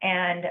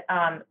 And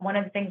one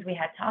of the things we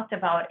had talked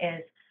about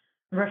is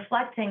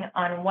reflecting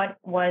on what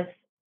was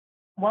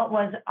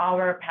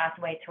our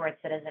pathway towards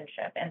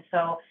citizenship. And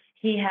so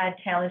he had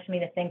challenged me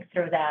to think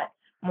through that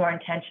more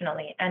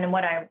intentionally. And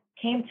what I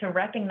came to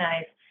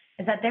recognize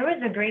is that there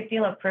was a great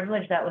deal of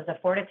privilege that was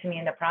afforded to me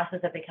in the process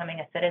of becoming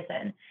a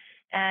citizen.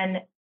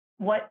 And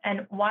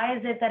why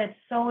is it that it's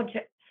so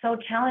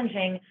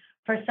challenging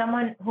for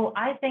someone who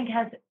I think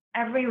has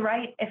every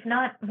right, if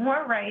not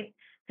more right,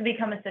 to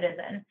become a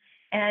citizen?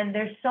 And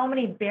there's so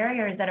many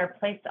barriers that are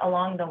placed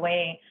along the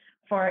way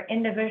for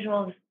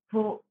individuals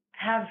who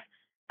have,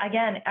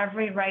 again,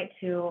 every right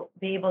to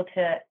be able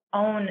to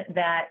own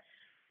that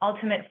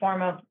ultimate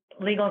form of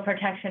legal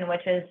protection,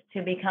 which is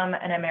to become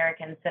an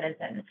American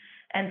citizen.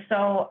 And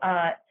so,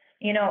 I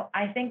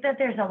think that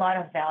there's a lot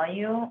of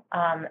value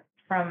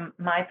from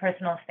my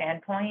personal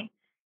standpoint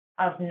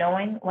of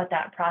knowing what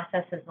that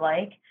process is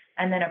like,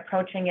 and then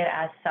approaching it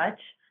as such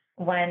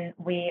when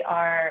we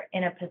are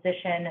in a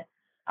position,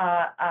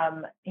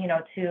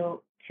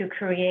 to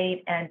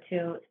create and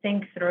to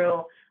think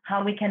through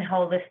how we can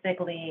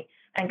holistically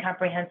and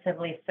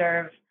comprehensively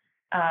serve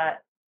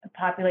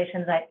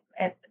populations like,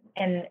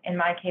 in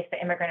my case,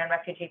 the immigrant and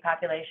refugee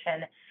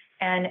population,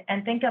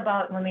 and think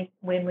about when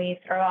we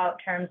throw out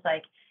terms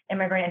like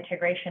immigrant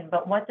integration,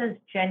 but what does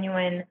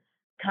genuine,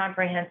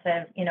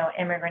 comprehensive,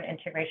 immigrant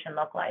integration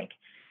look like?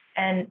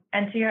 And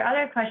to your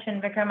other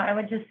question, Vikram, I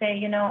would just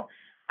say,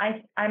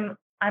 I'm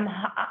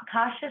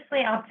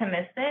cautiously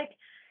optimistic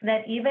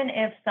that even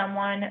if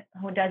someone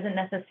who doesn't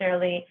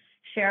necessarily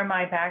share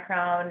my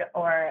background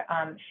or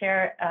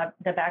share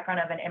the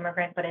background of an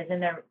immigrant, but is in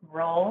the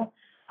role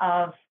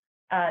of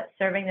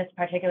serving this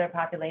particular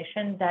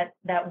population,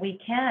 that we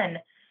can,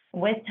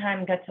 with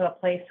time, get to a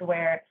place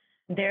where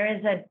there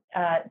is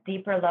a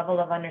deeper level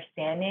of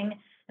understanding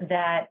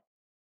that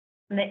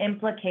the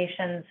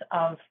implications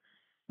of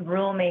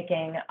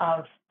rulemaking,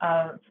 of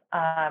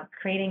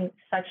creating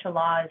such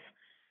laws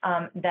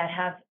that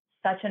have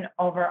such an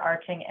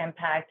overarching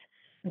impact,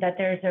 that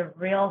there's a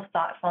real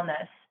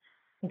thoughtfulness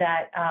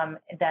that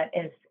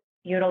is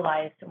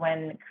utilized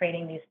when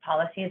creating these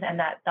policies, and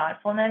that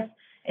thoughtfulness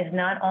is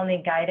not only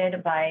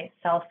guided by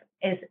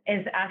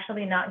is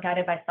actually not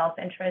guided by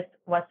self-interest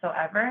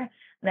whatsoever,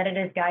 that it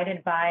is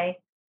guided by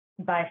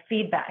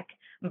feedback,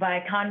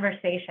 by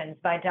conversations,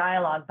 by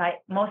dialogue, by,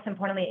 most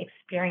importantly,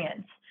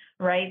 experience,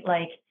 right?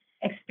 Like,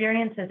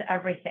 experience is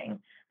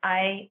everything.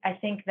 I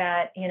think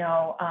that,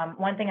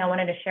 one thing I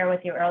wanted to share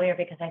with you earlier,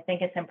 because I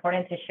think it's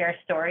important to share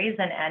stories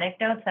and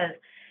anecdotes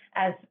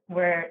as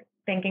we're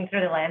thinking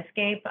through the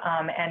landscape,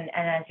 and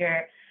as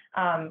you're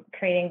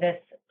creating this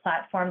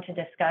platform to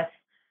discuss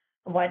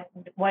what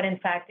in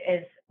fact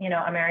is,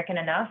 American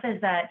enough,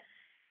 is that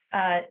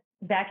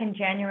back in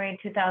January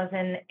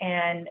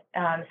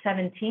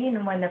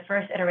 2017, when the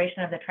first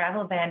iteration of the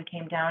travel ban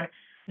came down,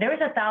 there was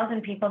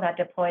 1,000 people that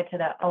deployed to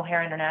the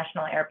O'Hare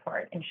International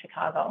Airport in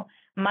Chicago,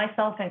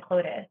 myself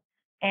included.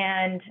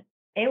 And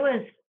it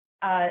was,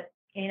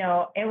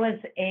 it was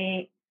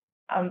a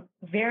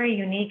very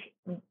unique,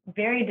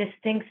 very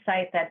distinct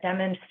site that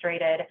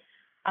demonstrated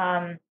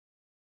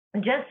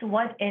just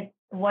what a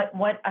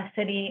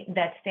city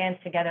that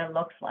stands together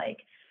looks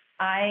like.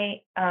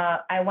 I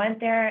went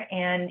there,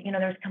 and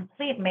there was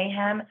complete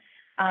mayhem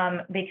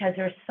because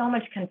there was so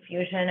much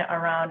confusion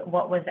around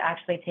what was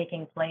actually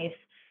taking place.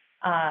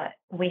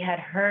 We had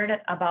heard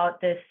about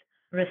this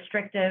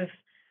restrictive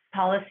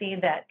policy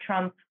that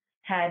Trump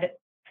had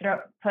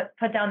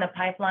put down the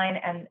pipeline,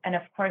 and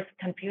of course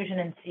confusion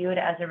ensued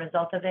as a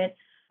result of it.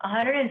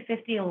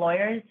 150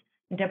 lawyers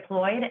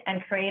deployed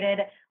and created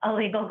a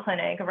legal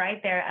clinic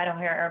right there at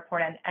O'Hare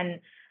Airport. And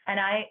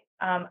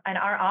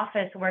our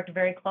office worked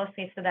very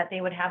closely so that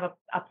they would have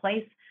a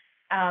place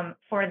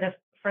for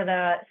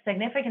the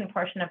significant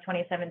portion of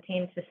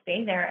 2017 to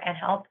stay there and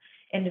help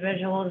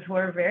individuals who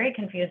are very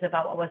confused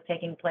about what was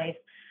taking place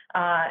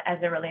as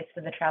it relates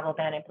to the travel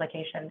ban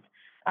implications.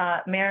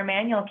 Mayor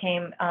Emanuel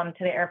came to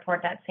the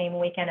airport that same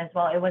weekend as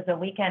well. It was a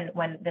weekend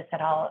when this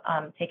had all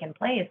taken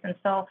place. And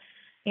so,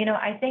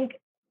 I think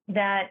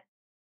that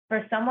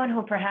for someone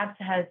who perhaps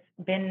has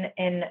been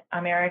in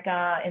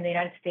America, in the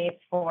United States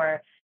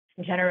for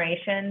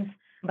generations,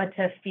 but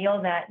to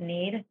feel that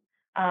need,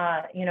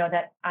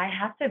 that I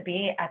have to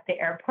be at the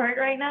airport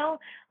right now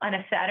on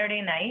a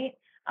Saturday night,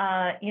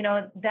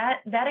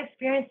 that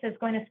experience is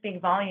going to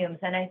speak volumes.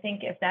 And I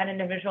think if that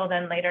individual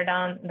then later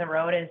down the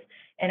road is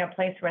in a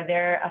place where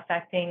they're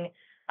affecting,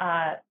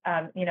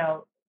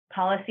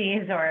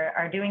 policies or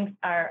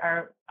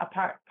are a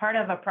part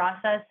of a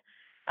process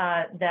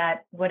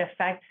that would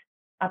affect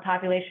a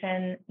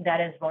population that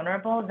is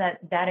vulnerable,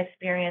 that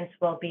experience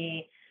will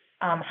be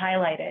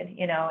highlighted,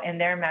 in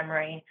their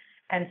memory.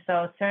 And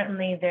so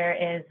certainly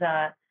there's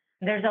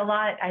a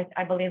lot,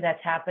 I believe,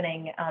 that's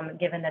happening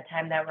given the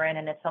time that we're in,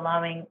 and it's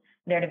allowing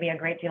there to be a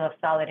great deal of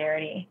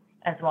solidarity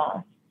as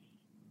well.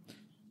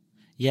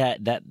 Yeah,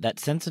 that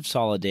sense of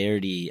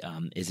solidarity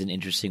is an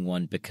interesting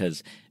one,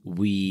 because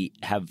we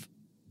have,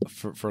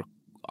 for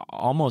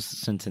almost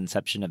since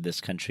inception of this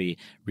country,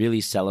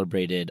 really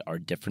celebrated our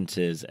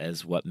differences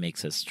as what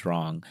makes us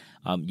strong.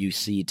 You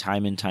see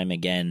time and time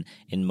again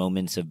in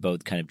moments of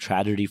both kind of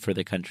tragedy for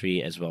the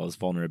country as well as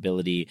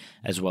vulnerability,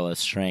 as well as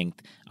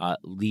strength,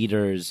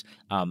 leaders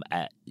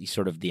at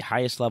sort of the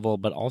highest level,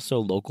 but also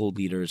local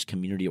leaders,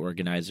 community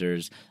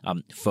organizers,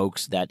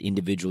 folks that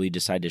individually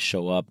decide to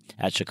show up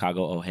at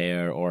Chicago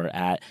O'Hare or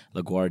at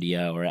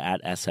LaGuardia or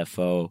at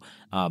SFO.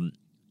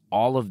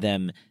 All of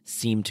them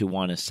seem to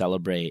want to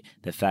celebrate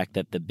the fact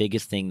that the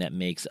biggest thing that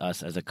makes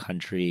us as a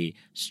country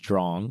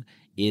strong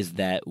is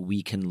that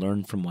we can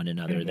learn from one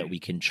another, that we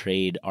can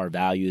trade our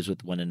values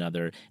with one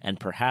another. And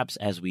perhaps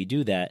as we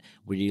do that,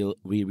 we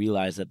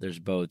realize that there's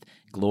both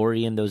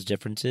glory in those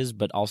differences,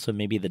 but also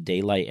maybe the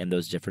daylight in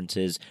those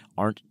differences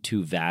aren't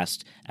too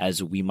vast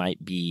as we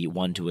might be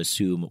one to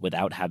assume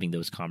without having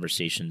those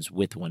conversations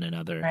with one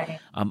another.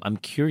 Right. I'm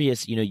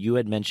curious, you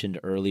had mentioned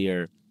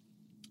earlier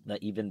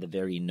that even the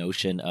very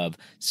notion of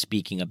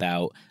speaking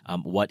about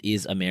what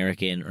is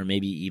American, or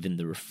maybe even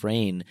the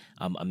refrain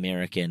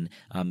American,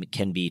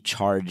 can be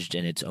charged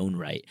in its own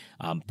right.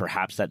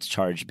 Perhaps that's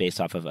charged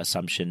based off of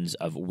assumptions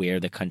of where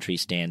the country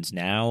stands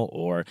now,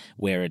 or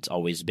where it's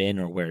always been,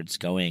 or where it's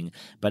going.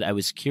 But I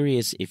was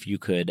curious if you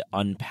could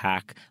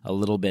unpack a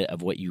little bit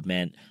of what you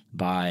meant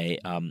by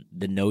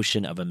the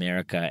notion of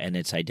America and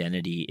its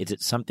identity. Is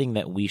it something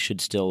that we should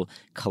still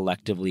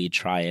collectively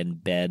try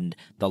and bend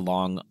the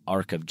long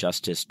arc of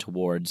justice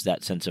towards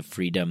that sense of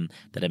freedom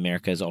that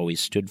America has always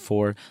stood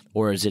for?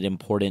 Or is it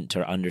important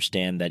to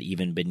understand that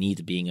even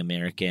beneath being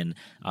American,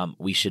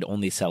 we should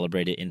only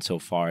celebrate it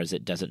insofar as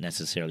it doesn't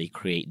necessarily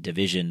create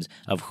divisions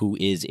of who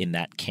is in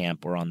that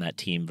camp or on that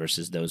team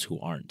versus those who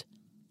aren't?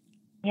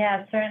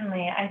 Yeah,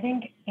 certainly. I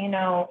think,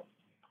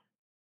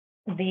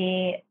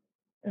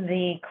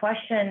 the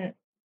question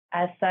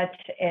as such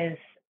is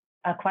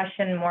a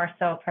question more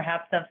so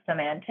perhaps of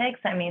semantics.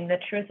 I mean, the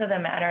truth of the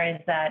matter is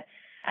that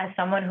as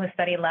someone who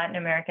studied Latin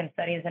American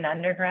studies in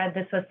undergrad,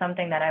 this was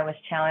something that I was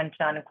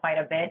challenged on quite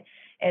a bit,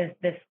 is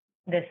this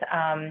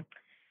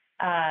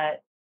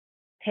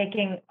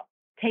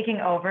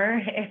taking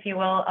over, if you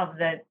will, of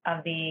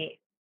the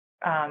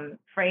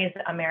phrase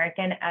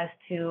American as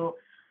to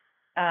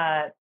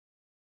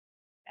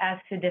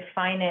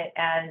define it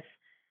as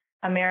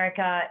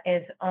America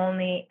is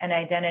only an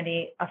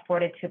identity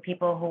afforded to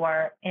people who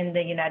are in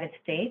the United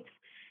States.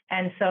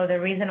 And so the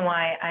reason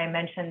why I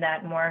mentioned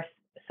that more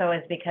so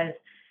is because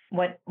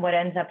what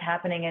ends up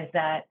happening is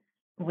that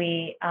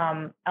we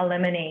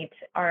eliminate,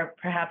 or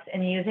perhaps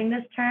in using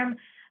this term,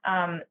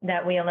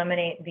 that we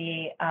eliminate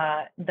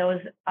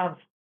those of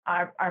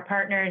our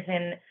partners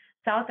in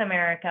South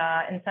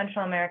America and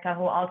Central America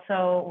who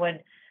also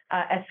would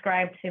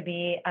ascribe to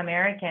be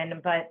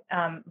American, but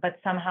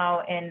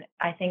somehow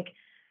I think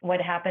what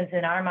happens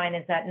in our mind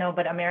is that no,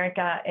 but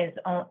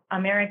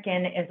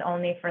American is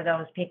only for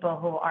those people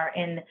who are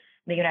in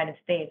the United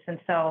States. And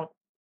so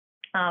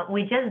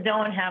we just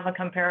don't have a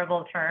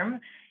comparable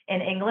term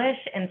in English.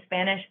 In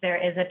Spanish, there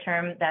is a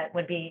term that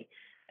would be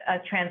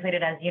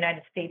translated as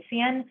United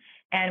Statesian,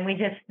 and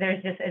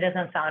it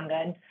doesn't sound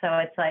good. So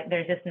it's like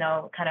there's just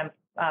no kind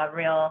of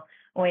real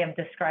way of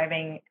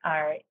describing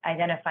or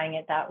identifying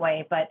it that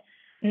way. But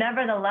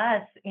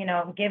nevertheless,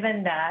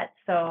 given that,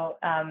 so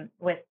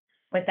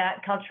with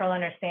that cultural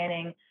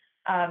understanding,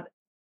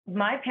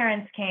 my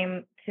parents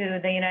came to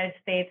the United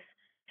States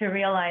to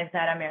realize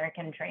that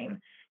American dream.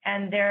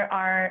 And there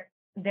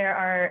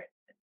are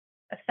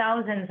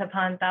thousands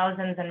upon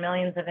thousands and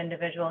millions of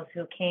individuals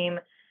who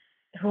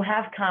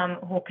have come,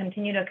 who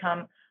continue to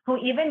come, who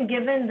even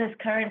given this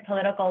current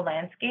political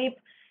landscape,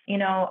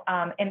 in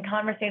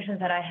conversations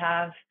that I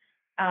have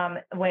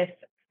with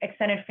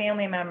extended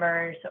family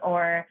members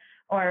or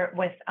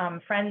with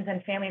friends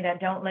and family that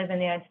don't live in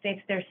the United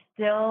States, there's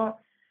still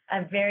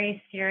a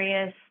very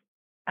serious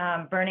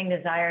burning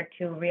desire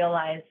to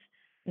realize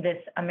this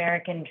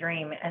American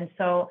dream. And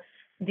so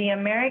the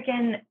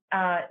American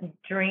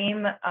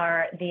dream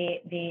are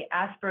the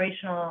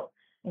aspirational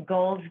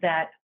goals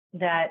that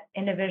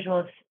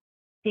individuals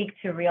seek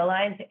to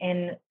realize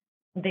in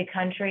the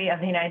country of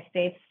the United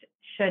States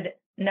should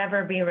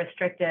never be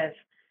restrictive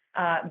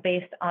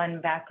based on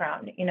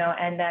background,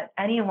 and that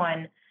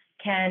anyone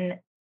can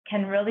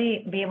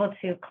really be able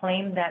to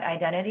claim that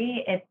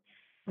identity,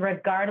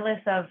 regardless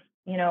of,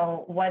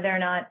 whether or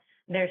not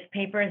there's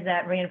papers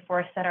that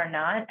reinforce that or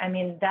not. I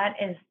mean, that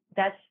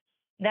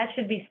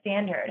should be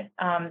standard.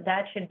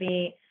 That should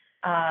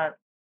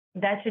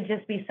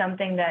just be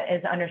something that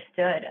is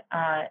understood.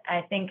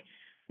 I think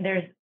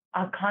there's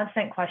a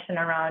constant question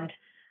around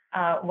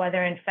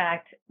whether, in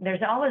fact,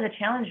 there's always a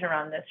challenge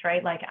around this,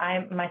 right? Like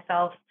I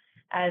myself,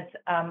 as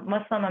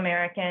Muslim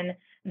American,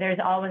 there's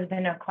always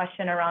been a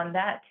question around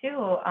that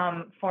too.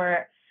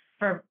 For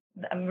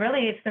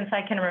really, since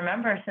I can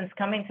remember, since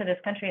coming to this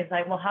country, it's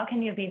like, well, how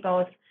can you be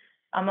both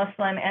a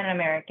Muslim and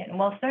American?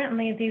 Well,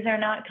 certainly these are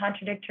not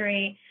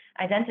contradictory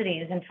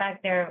identities. In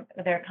fact, they're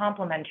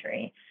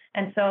complementary.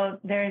 And so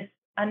there's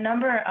a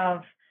number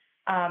of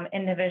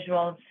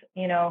individuals,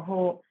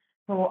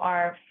 who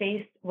are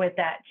faced with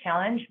that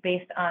challenge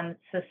based on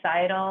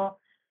societal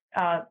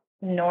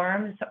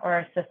norms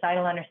or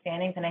societal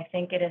understandings. And I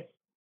think it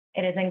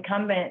is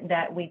incumbent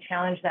that we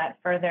challenge that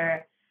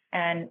further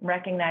and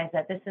recognize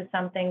that this is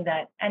something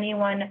that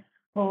anyone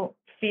who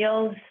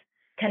feels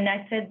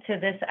connected to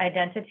this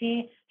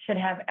identity should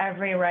have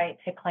every right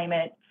to claim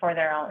it for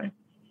their own.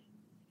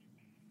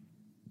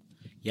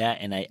 Yeah,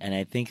 and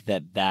I think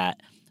that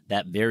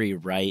very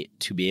right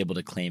to be able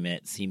to claim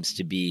it seems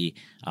to be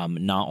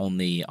not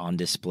only on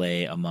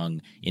display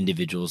among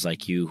individuals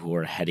like you who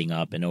are heading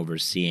up and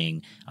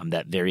overseeing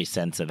that very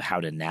sense of how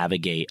to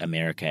navigate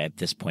America at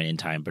this point in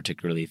time,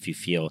 particularly if you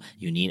feel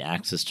you need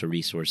access to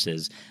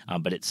resources,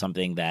 but it's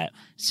something that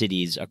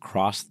cities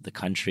across the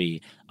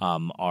country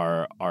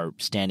are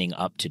standing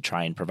up to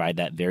try and provide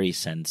that very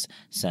same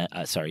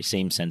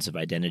sense of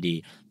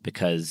identity,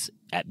 because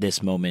at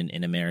this moment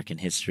in American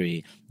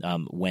history,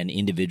 when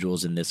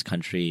individuals in this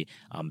country,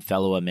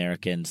 fellow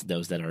Americans,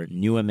 those that are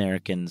new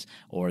Americans,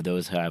 or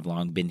those who have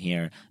long been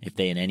here, if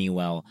they in any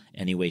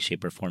way,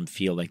 shape, or form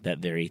feel like that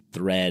very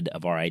thread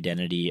of our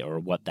identity or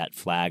what that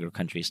flag or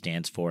country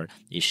stands for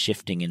is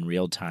shifting in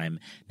real time,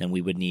 then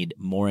we would need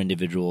more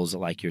individuals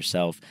like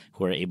yourself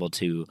who are able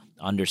to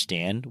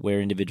understand where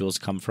individuals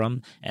come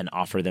from and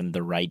offer them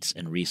the rights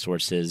and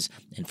resources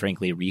and,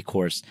 frankly,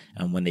 recourse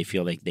when they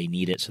feel like they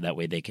need it, so that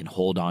way they can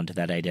hold on to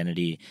that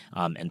identity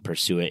and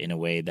pursue it in a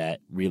way that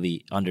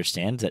really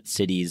understands that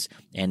cities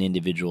and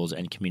individuals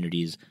and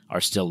communities are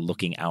still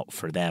looking out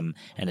for them,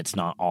 and it's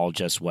not all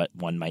just what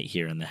one might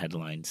hear in the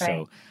headlines. Right.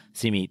 So,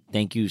 Simi,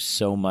 thank you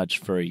so much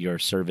for your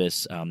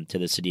service to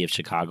the city of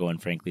Chicago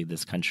and, frankly,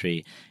 this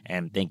country,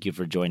 and thank you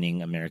for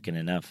joining American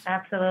Enough.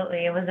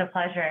 Absolutely. It was a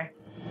pleasure.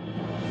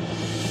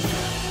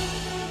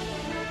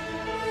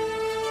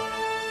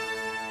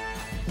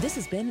 This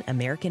has been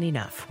American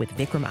Enough with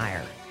Vikram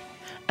Iyer.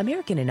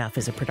 American Enough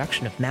is a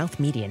production of Mouth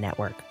Media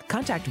Network.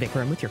 Contact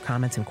Vikram with your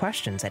comments and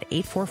questions at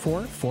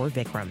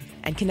 844-4Vikram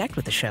and connect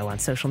with the show on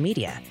social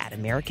media at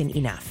American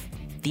Enough.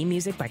 Theme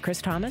music by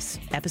Chris Thomas.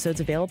 Episodes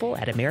available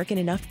at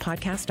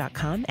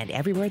AmericanEnoughPodcast.com and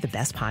everywhere the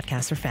best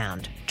podcasts are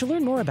found. To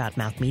learn more about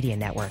Mouth Media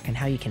Network and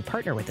how you can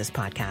partner with this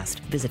podcast,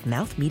 visit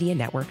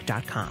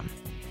mouthmedianetwork.com.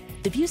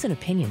 The views and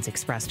opinions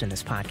expressed in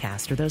this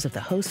podcast are those of the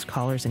host,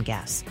 callers, and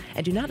guests,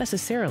 and do not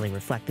necessarily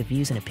reflect the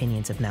views and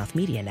opinions of Mouth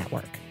Media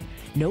Network.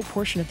 No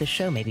portion of this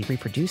show may be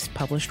reproduced,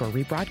 published, or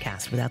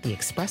rebroadcast without the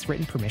express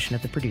written permission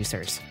of the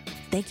producers.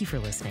 Thank you for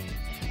listening.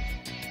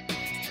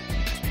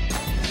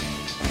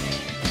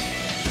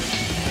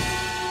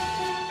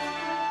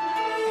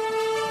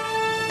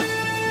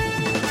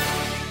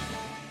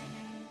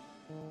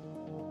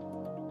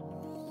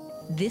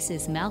 This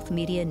is Mouth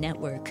Media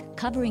Network,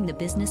 covering the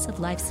business of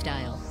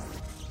lifestyle.